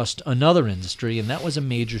is just another industry, and that was a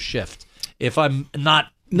major shift, if I'm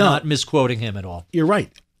not misquoting him at all. You're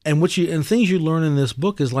right. And things you learn in this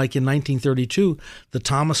book is like in 1932, the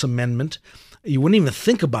Thomas Amendment, you wouldn't even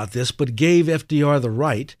think about this, but gave FDR the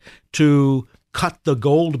right to cut the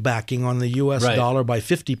gold backing on the U.S. dollar by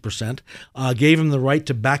 50%, gave him the right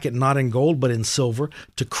to back it not in gold but in silver,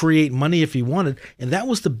 to create money if he wanted. And that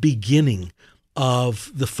was the beginning of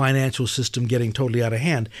the financial system getting totally out of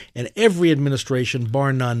hand. And every administration,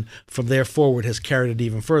 bar none, from there forward has carried it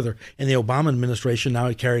even further. And the Obama administration now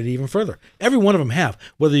has carried it even further. Every one of them have,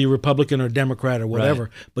 whether you're Republican or Democrat or whatever.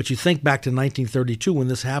 Right. But you think back to 1932 when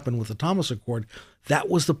this happened with the Thomas Accord, that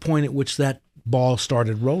was the point at which that ball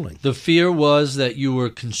started rolling. The fear was that you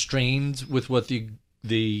were constrained with what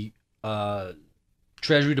the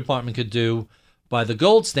Treasury Department could do by the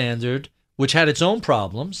gold standard, which had its own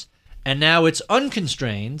problems, and now it's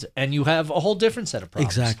unconstrained, and you have a whole different set of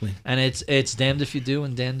problems. Exactly. And it's damned if you do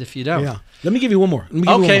and damned if you don't. Yeah. Let me give you one more.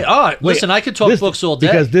 Okay. All right. Listen, I could talk books all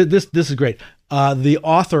day. Because this is great. The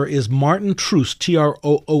author is Martin Troost,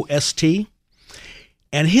 Troost.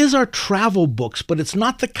 And his are travel books, but it's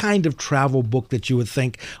not the kind of travel book that you would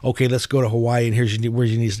think, okay, let's go to Hawaii and here's where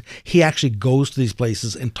you need. He actually goes to these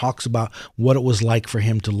places and talks about what it was like for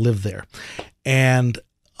him to live there. And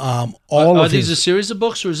are these a series of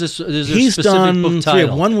books, or is this a specific done book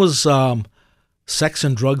title? One was Sex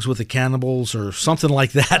and Drugs with the Cannibals or something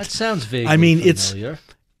like that. That sounds vaguely familiar.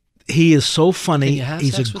 He is so funny.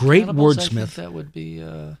 He's a great wordsmith. I think that would be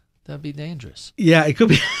that'd be dangerous. Yeah, it could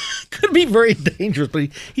be. Could be very dangerous, but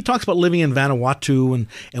he talks about living in Vanuatu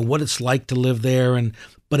and what it's like to live there,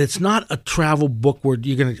 but it's not a travel book where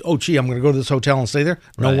you're going to, I'm going to go to this hotel and stay there.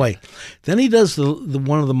 No way. Then he does the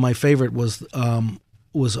one of them. My favorite was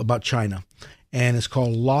about China, and it's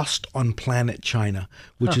called Lost on Planet China,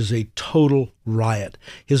 which is a total riot.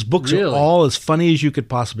 His books are all as funny as you could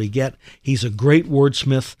possibly get. He's a great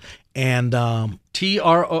wordsmith. And Troost.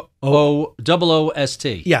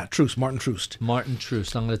 Yeah, Troost, Martin Troost. Martin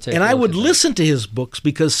Troost. I'm going to take. And I would listen to his books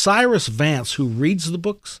because Cyrus Vance, who reads the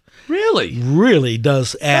books, really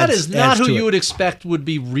does add. That is not who you would expect would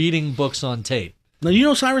be reading books on tape. Now you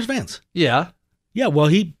know Cyrus Vance. Yeah. Yeah. Well,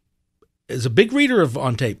 he is a big reader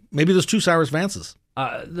on tape. Maybe there's 2 Cyrus Vances.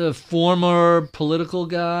 The former political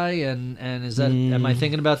guy, and is that? Am I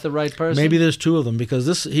thinking about the right person? Maybe there's 2 of them because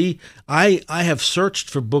I have searched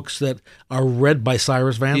for books that are read by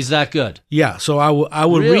Cyrus Vance. He's that good. Yeah, so I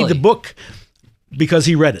would read the book because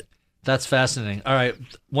he read it. That's fascinating. All right,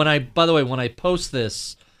 by the way, when I post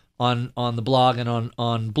this on the blog and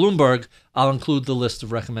on Bloomberg, I'll include the list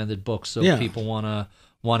of recommended books so people want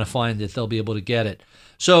want to find it, they'll be able to get it.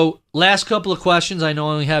 So last couple of questions. I know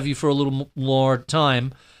I only have you for a little more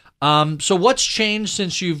time. So what's changed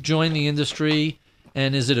since you've joined the industry,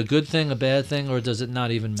 and is it a good thing, a bad thing, or does it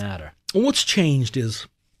not even matter? What's changed is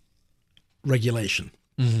regulation.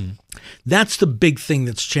 Mm-hmm. That's the big thing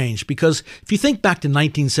that's changed, because if you think back to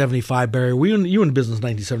 1975, Barry, you were in business in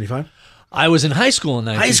 1975? I was in high school in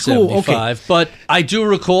 1975, okay. But I do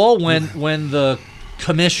recall when the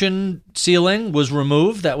commission ceiling was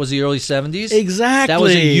removed. That was the early 70s. Exactly. That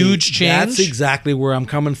was a huge change. That's exactly where I'm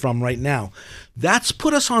coming from right now. That's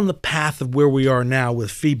put us on the path of where we are now with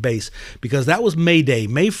fee-based, because that was May Day.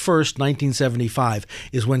 May 1st, 1975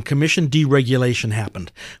 is when commission deregulation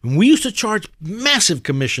happened. And we used to charge massive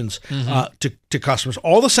commissions to customers.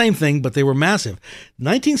 All the same thing, but they were massive.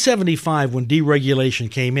 1975, when deregulation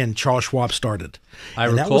came in, Charles Schwab started. I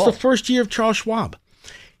recall. That was the first year of Charles Schwab.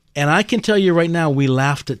 And I can tell you right now, we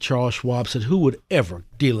laughed at Charles Schwab, said, who would ever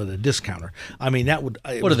deal at a discounter? I mean, that would...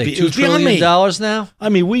 What are they, $2 trillion now? I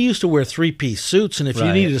mean, we used to wear three-piece suits, and if you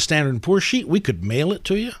Right. needed a Standard & Poor's sheet, we could mail it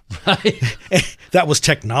to you. Right. That was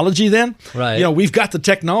technology then. Right. You know, we've got the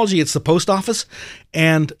technology. It's the post office.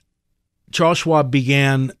 And Charles Schwab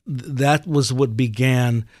that was what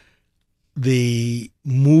began the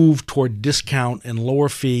move toward discount and lower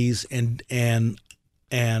fees. And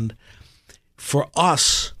for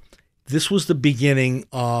us, this was the beginning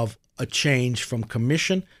of a change from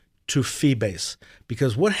commission to fee base.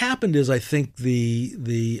 Because what happened is, I think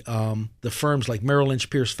the firms like Merrill Lynch,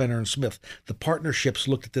 Pierce, Fenner, and Smith, the partnerships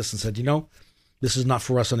looked at this and said, this is not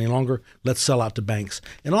for us any longer. Let's sell out to banks.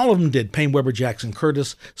 And all of them did. Payne, Weber, Jackson,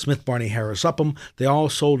 Curtis, Smith, Barney, Harris, Upham. They all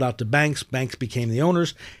sold out to banks. Banks became the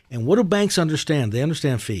owners. And what do banks understand? They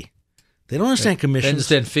understand fee. They don't understand commissions.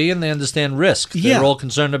 They understand fee and they understand risk. Yeah. They're all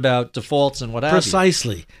concerned about defaults and what have you.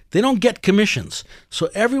 Precisely. They don't get commissions. So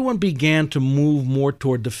everyone began to move more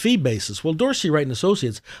toward the fee basis. Well, Dorsey, Wright and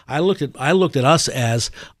Associates, I looked at us as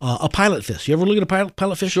a pilot fish. You ever look at a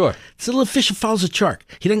pilot fish? Sure. It's a little fish that follows a shark.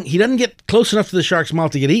 He doesn't get close enough to the shark's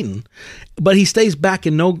mouth to get eaten, but he stays back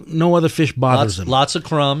and no other fish bothers him. Lots of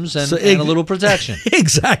crumbs and a little protection.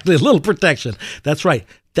 Exactly, a little protection. That's right.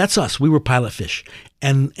 That's us. We were pilot fish.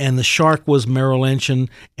 And the shark was Merrill Lynch and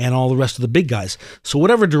all the rest of the big guys. So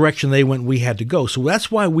whatever direction they went, we had to go. So that's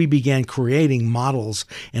why we began creating models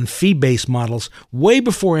and fee-based models way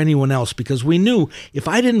before anyone else, because we knew if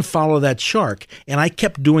I didn't follow that shark and I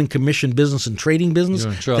kept doing commission business and trading business,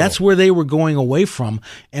 You're in trouble. that's where they were going away from,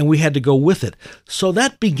 and we had to go with it. So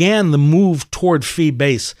that began the move toward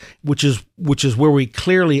fee-based, which is where we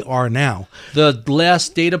clearly are now. The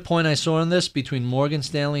last data point I saw on this, between Morgan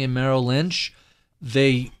Stanley and Merrill Lynch,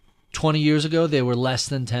 20 years ago, they were less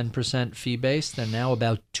than 10% fee-based. They're now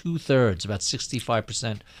about two-thirds, about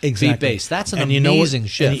 65% fee-based. That's an amazing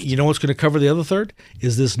shift. And you know what's going to cover the other third?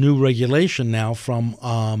 Is this new regulation now from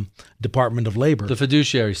Department of Labor. The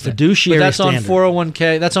fiduciary standard. Fiduciary But that's standard. on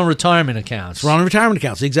 401k. That's on retirement accounts. It's on retirement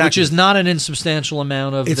accounts, exactly. Which is not an insubstantial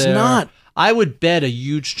amount of It's their... not. I would bet a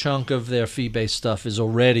huge chunk of their fee-based stuff is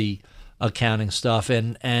already accounting stuff.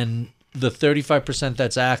 And the 35%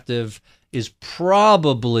 that's active is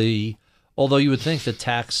probably, although you would think the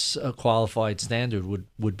tax qualified standard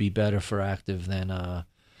would be better for active than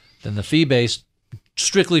the fee-based,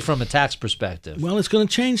 strictly from a tax perspective. Well, it's going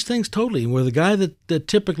to change things totally. Where the guy that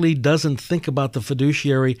typically doesn't think about the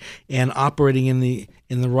fiduciary and operating in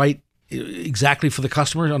the right exactly for the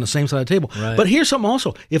customer on the same side of the table. Right. But here's something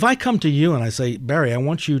also. If I come to you and I say, Barry, I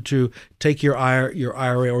want you to take your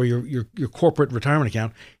IRA or your corporate retirement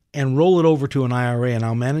account and roll it over to an IRA and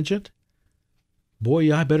I'll manage it,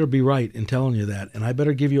 boy, I better be right in telling you that, and I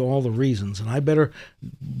better give you all the reasons, and I better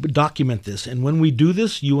document this. And when we do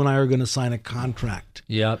this, you and I are going to sign a contract.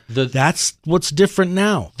 Yeah. That's what's different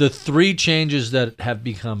now. The three changes that have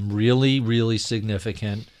become really, really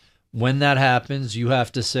significant, when that happens, you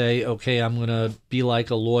have to say, okay, I'm going to be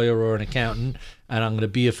like a lawyer or an accountant, and I'm going to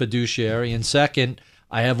be a fiduciary. And second,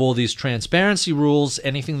 I have all these transparency rules.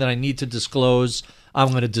 Anything that I need to disclose, I'm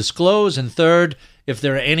going to disclose. And third, if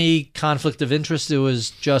there are any conflict of interest, there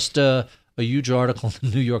was just a huge article in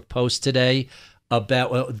the New York Post today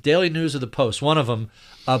about, Daily News or the Post, one of them,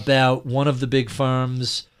 about one of the big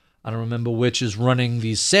firms, I don't remember which, is running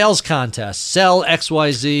these sales contests. Sell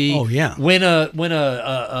XYZ. Oh, yeah. Win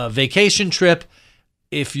a vacation trip.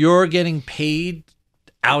 If you're getting paid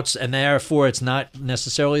out, and therefore it's not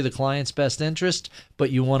necessarily the client's best interest,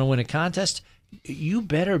 but you want to win a contest, you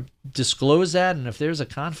better disclose that. And if there's a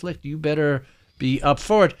conflict, you better be up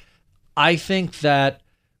for it. I think that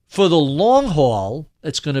for the long haul,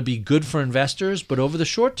 it's going to be good for investors, but over the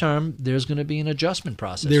short term, there's going to be an adjustment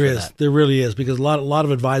process. There really is, because a lot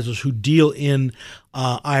of advisors who deal in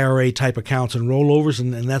IRA type accounts and rollovers,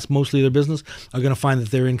 and that's mostly their business, are going to find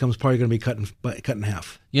that their income is probably going to be cut in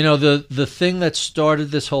half. You know, the thing that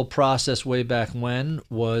started this whole process way back when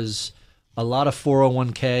was a lot of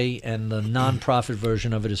 401k, and the nonprofit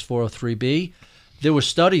version of it is 403b. There were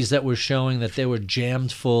studies that were showing that they were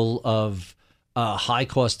jammed full of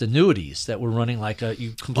high-cost annuities that were running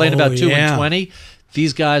you complained about 2 and 20.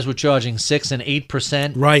 These guys were charging 6 and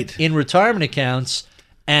 8% in retirement accounts,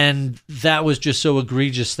 and that was just so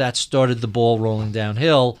egregious that started the ball rolling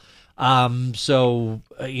downhill. It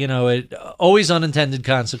always unintended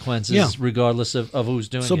consequences, regardless of who's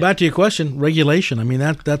doing it. So back to your question, regulation. I mean,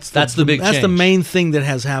 that's the big change. That's the main thing that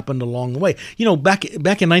has happened along the way. You know, back in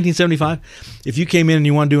 1975, if you came in and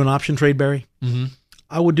you want to do an option trade, Barry,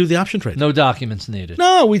 I would do the option trade. No documents needed.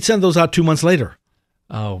 No, we'd send those out 2 months later.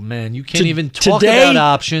 Oh man, you can't even talk about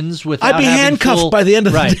options without I'd be handcuffed by the end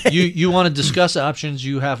of the day. You want to discuss options,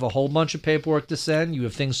 you have a whole bunch of paperwork to send, you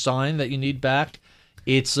have things signed that you need back.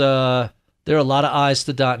 It's there are a lot of I's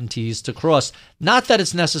to dot and T's to cross. Not that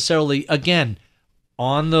it's necessarily, again,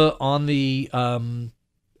 on the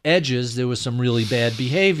edges there was some really bad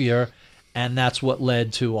behavior, and that's what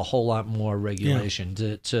led to a whole lot more regulation.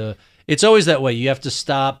 It's always that way. You have to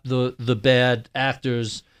stop the bad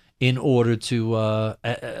actors in order to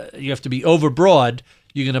you have to be overbroad.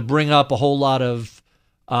 You're going to bring up a whole lot of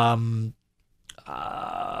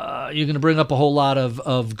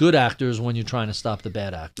good actors when you're trying to stop the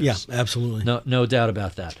bad actors. Yeah, absolutely. No doubt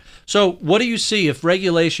about that. So what do you see if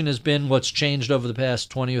regulation has been what's changed over the past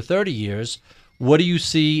 20 or 30 years? What do you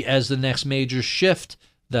see as the next major shift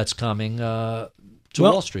that's coming to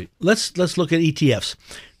Wall Street? Let's look at ETFs.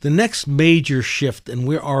 The next major shift, and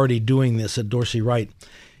we're already doing this at Dorsey Wright,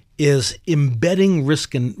 is embedding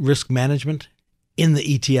risk management in the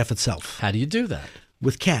ETF itself. How do you do that?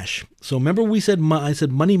 With cash. So remember I said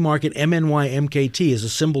money market, MNYMKT, is a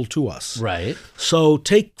symbol to us. Right. So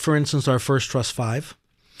take, for instance, our First Trust 5.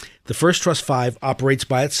 The First Trust 5 operates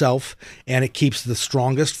by itself, and it keeps the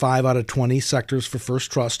strongest 5 out of 20 sectors for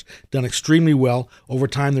First Trust, done extremely well. Over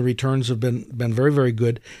time, the returns have been very, very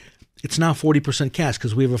good. It's now 40% cash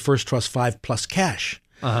because we have a First Trust 5 plus cash.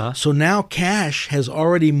 So now cash has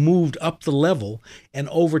already moved up the level and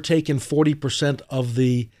overtaken 40% of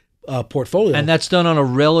the portfolio. And that's done on a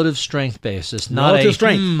relative strength basis, not relative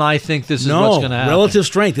strength. I think this is what's going to happen. Relative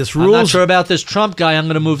strength. This rules. I'm not sure about this Trump guy. I'm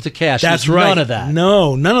going to move to cash. That's There's right. None of that.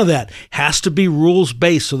 No, none of that. Has to be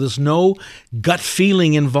rules-based, so there's no gut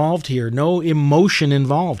feeling involved here, no emotion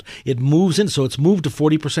involved. It moves in, so it's moved to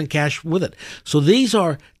 40% cash with it. So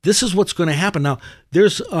this is what's going to happen. Now,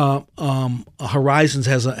 there's Horizons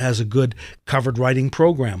has a good covered writing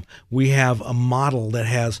program. We have a model that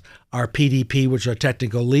has our PDP, which are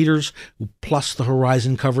technical leaders, plus the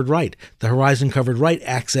Horizon covered write. The Horizon covered write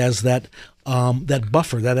acts as that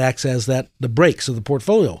buffer, that acts as the brakes of the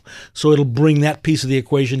portfolio. So it'll bring that piece of the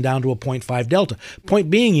equation down to a 0.5 delta. Point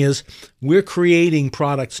being is we're creating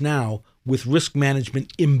products now with risk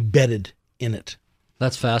management embedded in it.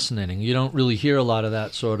 That's fascinating. You don't really hear a lot of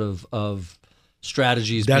that sort of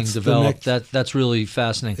strategies being developed. That's really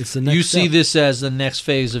fascinating. It's the next you see step. This as the next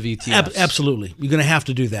phase of ETFs. Absolutely. You're going to have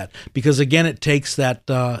to do that because, again, it takes that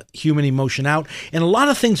human emotion out. And a lot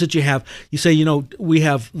of things that you say, we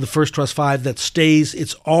have the First Trust 5 that stays.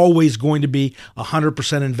 It's always going to be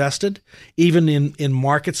 100% invested, even in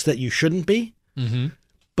markets that you shouldn't be. Mm-hmm.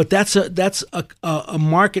 But that's a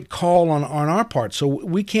market call on our part. So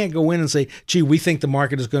we can't go in and say, gee, we think the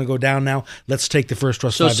market is going to go down now. Let's take the First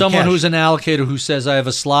Trust 5 So someone cash. who's an allocator who says, I have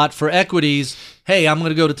a slot for equities, hey, I'm going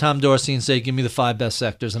to go to Tom Dorsey and say, give me the 5 best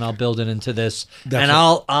sectors and I'll build it into this.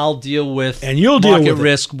 I'll deal with market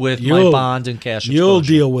risk with my bond and cash exposure. You'll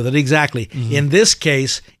deal with it, exactly. Mm-hmm. In this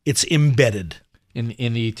case, it's embedded. In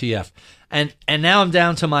the ETF. And now I'm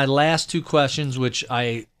down to my last 2 questions, which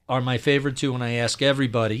are my favorite 2 when I ask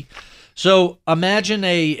everybody. So imagine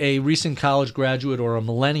a recent college graduate or a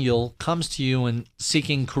millennial comes to you and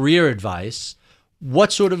seeking career advice.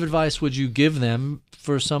 What sort of advice would you give them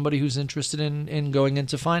for somebody who's interested in going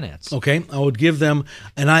into finance? Okay, I would give them,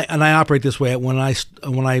 and I operate this way. When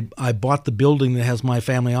I bought the building that has my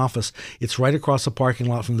family office, it's right across the parking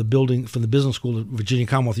lot from the business school at Virginia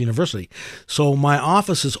Commonwealth University. So my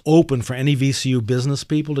office is open for any VCU business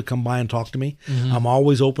people to come by and talk to me. Mm-hmm. I'm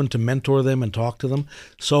always open to mentor them and talk to them.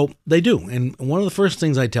 So they do, and one of the first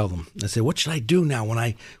things I tell them, I say, "What should I do now when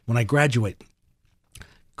I graduate?"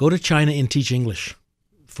 Go to China and teach English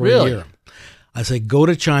for a year. I say, go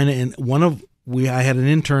to China, and I had an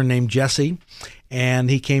intern named Jesse, And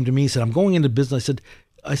he came to me and said, I'm going into business.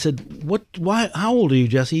 I said, what? Why? How old are you,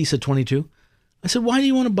 Jesse? He said, 22. I said, why do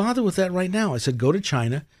you want to bother with that right now? I said, go to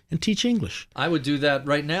China and teach English. I would do that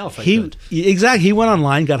right now if I could. Exactly. He went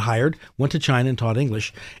online, got hired, went to China and taught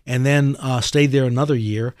English, and then stayed there another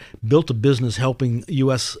year, built a business helping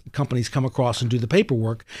U.S. companies come across and do the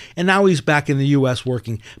paperwork, and now he's back in the U.S.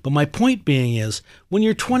 working. But my point being is, when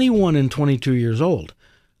you're 21 and 22 years old,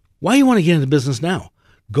 why do you want to get into business now?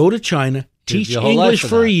 Go to China, teach English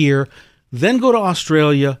for a year, then go to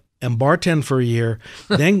Australia and bartend for a year,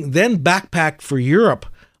 then backpack for Europe,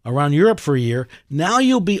 around Europe for a year. Now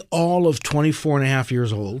you'll be all of 24 and a half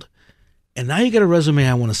years old, and now you got a resume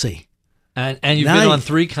I want to see. And you've been on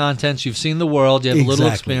 3 continents. You've seen the world. You have a little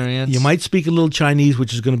experience. You might speak a little Chinese,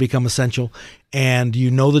 which is going to become essential, and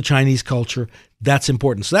you know the Chinese culture. That's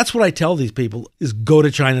important. So that's what I tell these people, is go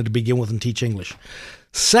to China to begin with and teach English.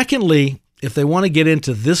 Secondly, if they want to get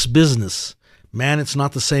into this business, man, it's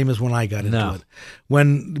not the same as when I got into it.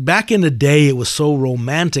 When back in the day, it was so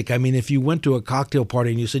romantic. I mean, if you went to a cocktail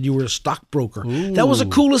party and you said you were a stockbroker, that was the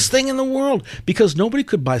coolest thing in the world, because nobody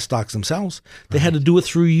could buy stocks themselves. They had to do it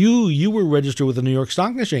through you. You were registered with the New York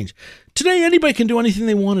Stock Exchange. Today, anybody can do anything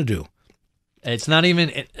they want to do. It's not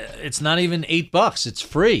even $8. It's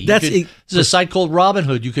free. There's a site called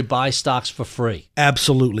Robinhood. You could buy stocks for free.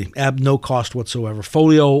 Absolutely, no cost whatsoever.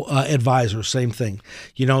 Folio Advisor, same thing.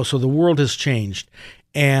 So the world has changed,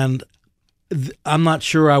 and I'm not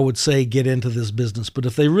sure I would say get into this business, but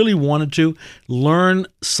if they really wanted to, learn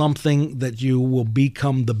something that you will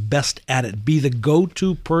become the best at it. Be the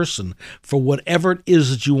go-to person for whatever it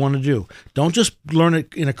is that you want to do. Don't just learn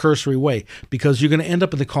it in a cursory way, because you're going to end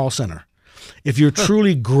up in the call center. If you're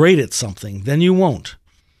truly great at something, then you won't.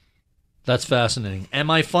 That's fascinating. And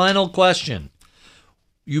my final question.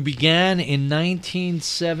 You began in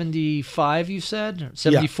 1975, you said?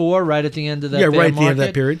 74, right at the end of that bear market? Yeah, right at the end of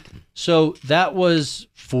that period. So that was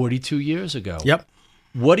 42 years ago. Yep.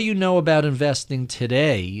 What do you know about investing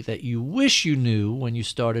today that you wish you knew when you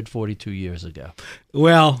started 42 years ago?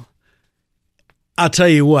 Well, I'll tell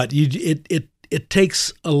you what. It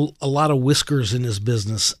takes a lot of whiskers in this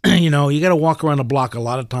business. You got to walk around the block a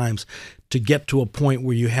lot of times to get to a point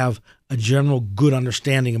where you have a general good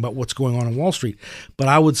understanding about what's going on Wall Street. But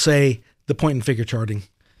I would say the point and figure charting.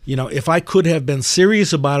 If I could have been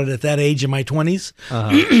serious about it at that age in my 20s,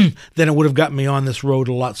 then it would have gotten me on this road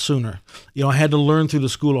a lot sooner. I had to learn through the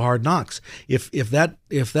School of Hard Knocks. If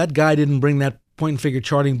that guy didn't bring that point and figure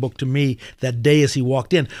charting book to me that day as he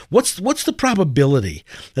walked in, what's the probability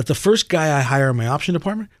that the first guy I hire in my option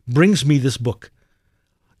department brings me this book,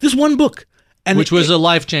 this one book, and which was a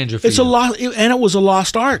life changer for you? And it was a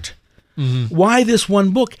lost art. Mm-hmm. Why this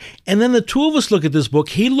one book? And then the two of us look at this book.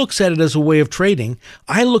 He looks at it as a way of trading.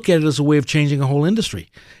 I look at it as a way of changing a whole industry.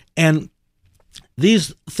 And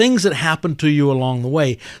these things that happen to you along the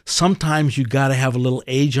way, sometimes you got to have a little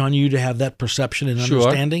age on you to have that perception and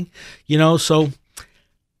understanding. So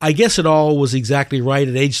I guess it all was exactly right.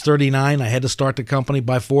 At age 39, I had to start the company.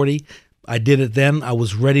 By 40, I did it then. I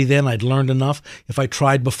was ready then. I'd learned enough. If I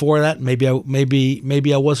tried before that, maybe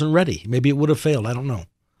I wasn't ready. Maybe it would have failed. I don't know.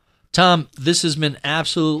 Tom, this has been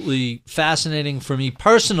absolutely fascinating for me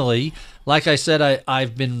personally. Like I said,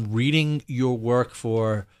 I've been reading your work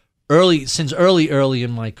since early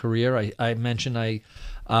in my career. I mentioned I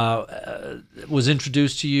was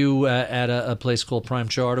introduced to you at a place called Prime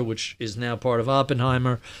Charter, which is now part of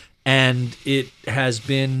Oppenheimer, and it has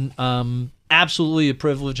been absolutely a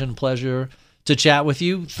privilege and pleasure to chat with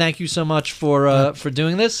you. Thank you so much for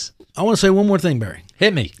doing this. I want to say one more thing, Barry.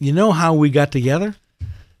 Hit me. You know how we got together?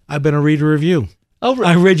 I've been a reader of you. Oh,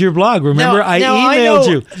 I read your blog. Remember, I emailed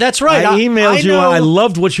you. That's right. I emailed you. I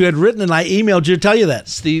loved what you had written, and I emailed you to tell you that.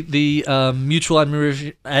 It's the Mutual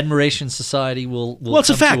Admiration Society will it's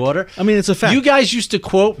come a fact. to order. I mean, it's a fact. You guys used to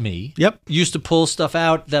quote me. Yep. Used to pull stuff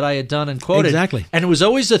out that I had done and quoted. Exactly. And it was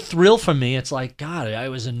always a thrill for me. It's like, God, I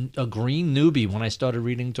was a green newbie when I started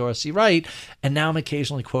reading Doris C. Wright, and now I'm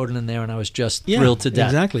occasionally quoted in there, and I was just thrilled to death.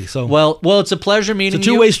 Exactly. So well, it's a pleasure meeting you. It's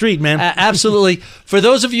a two-way street, man. Absolutely. For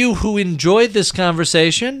those of you who enjoyed this conversation,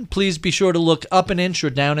 please be sure to look up an inch or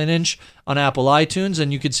down an inch on Apple iTunes,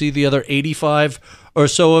 and you can see the other 85 or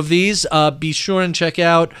so of these. Be sure and check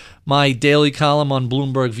out my daily column on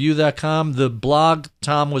BloombergView.com. The blog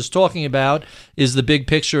Tom was talking about is The Big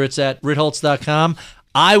Picture. It's at Ritholtz.com.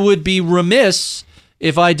 I would be remiss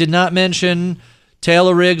if I did not mention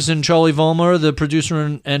Taylor Riggs and Charlie Vollmer, the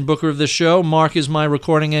producer and booker of the show. Mark is my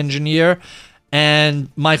recording engineer, and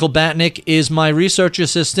Michael Batnick is my research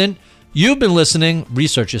assistant. You've been listening,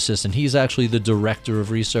 Research Assistant. He's actually the director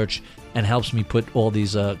of research and helps me put all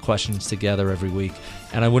these questions together every week.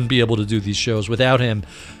 And I wouldn't be able to do these shows without him.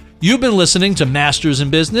 You've been listening to Masters in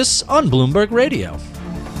Business on Bloomberg Radio.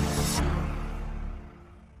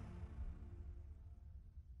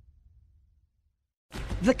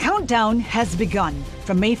 The countdown has begun.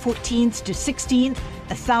 From May 14th to 16th,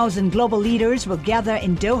 1,000 global leaders will gather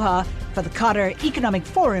in Doha for the Qatar Economic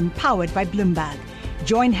Forum powered by Bloomberg.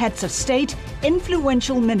 Join heads of state,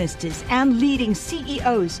 influential ministers, and leading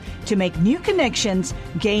CEOs to make new connections,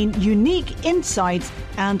 gain unique insights,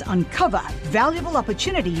 and uncover valuable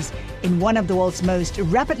opportunities in one of the world's most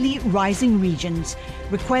rapidly rising regions.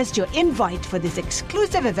 Request your invite for this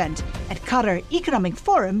exclusive event at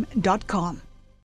QatarEconomicForum.com.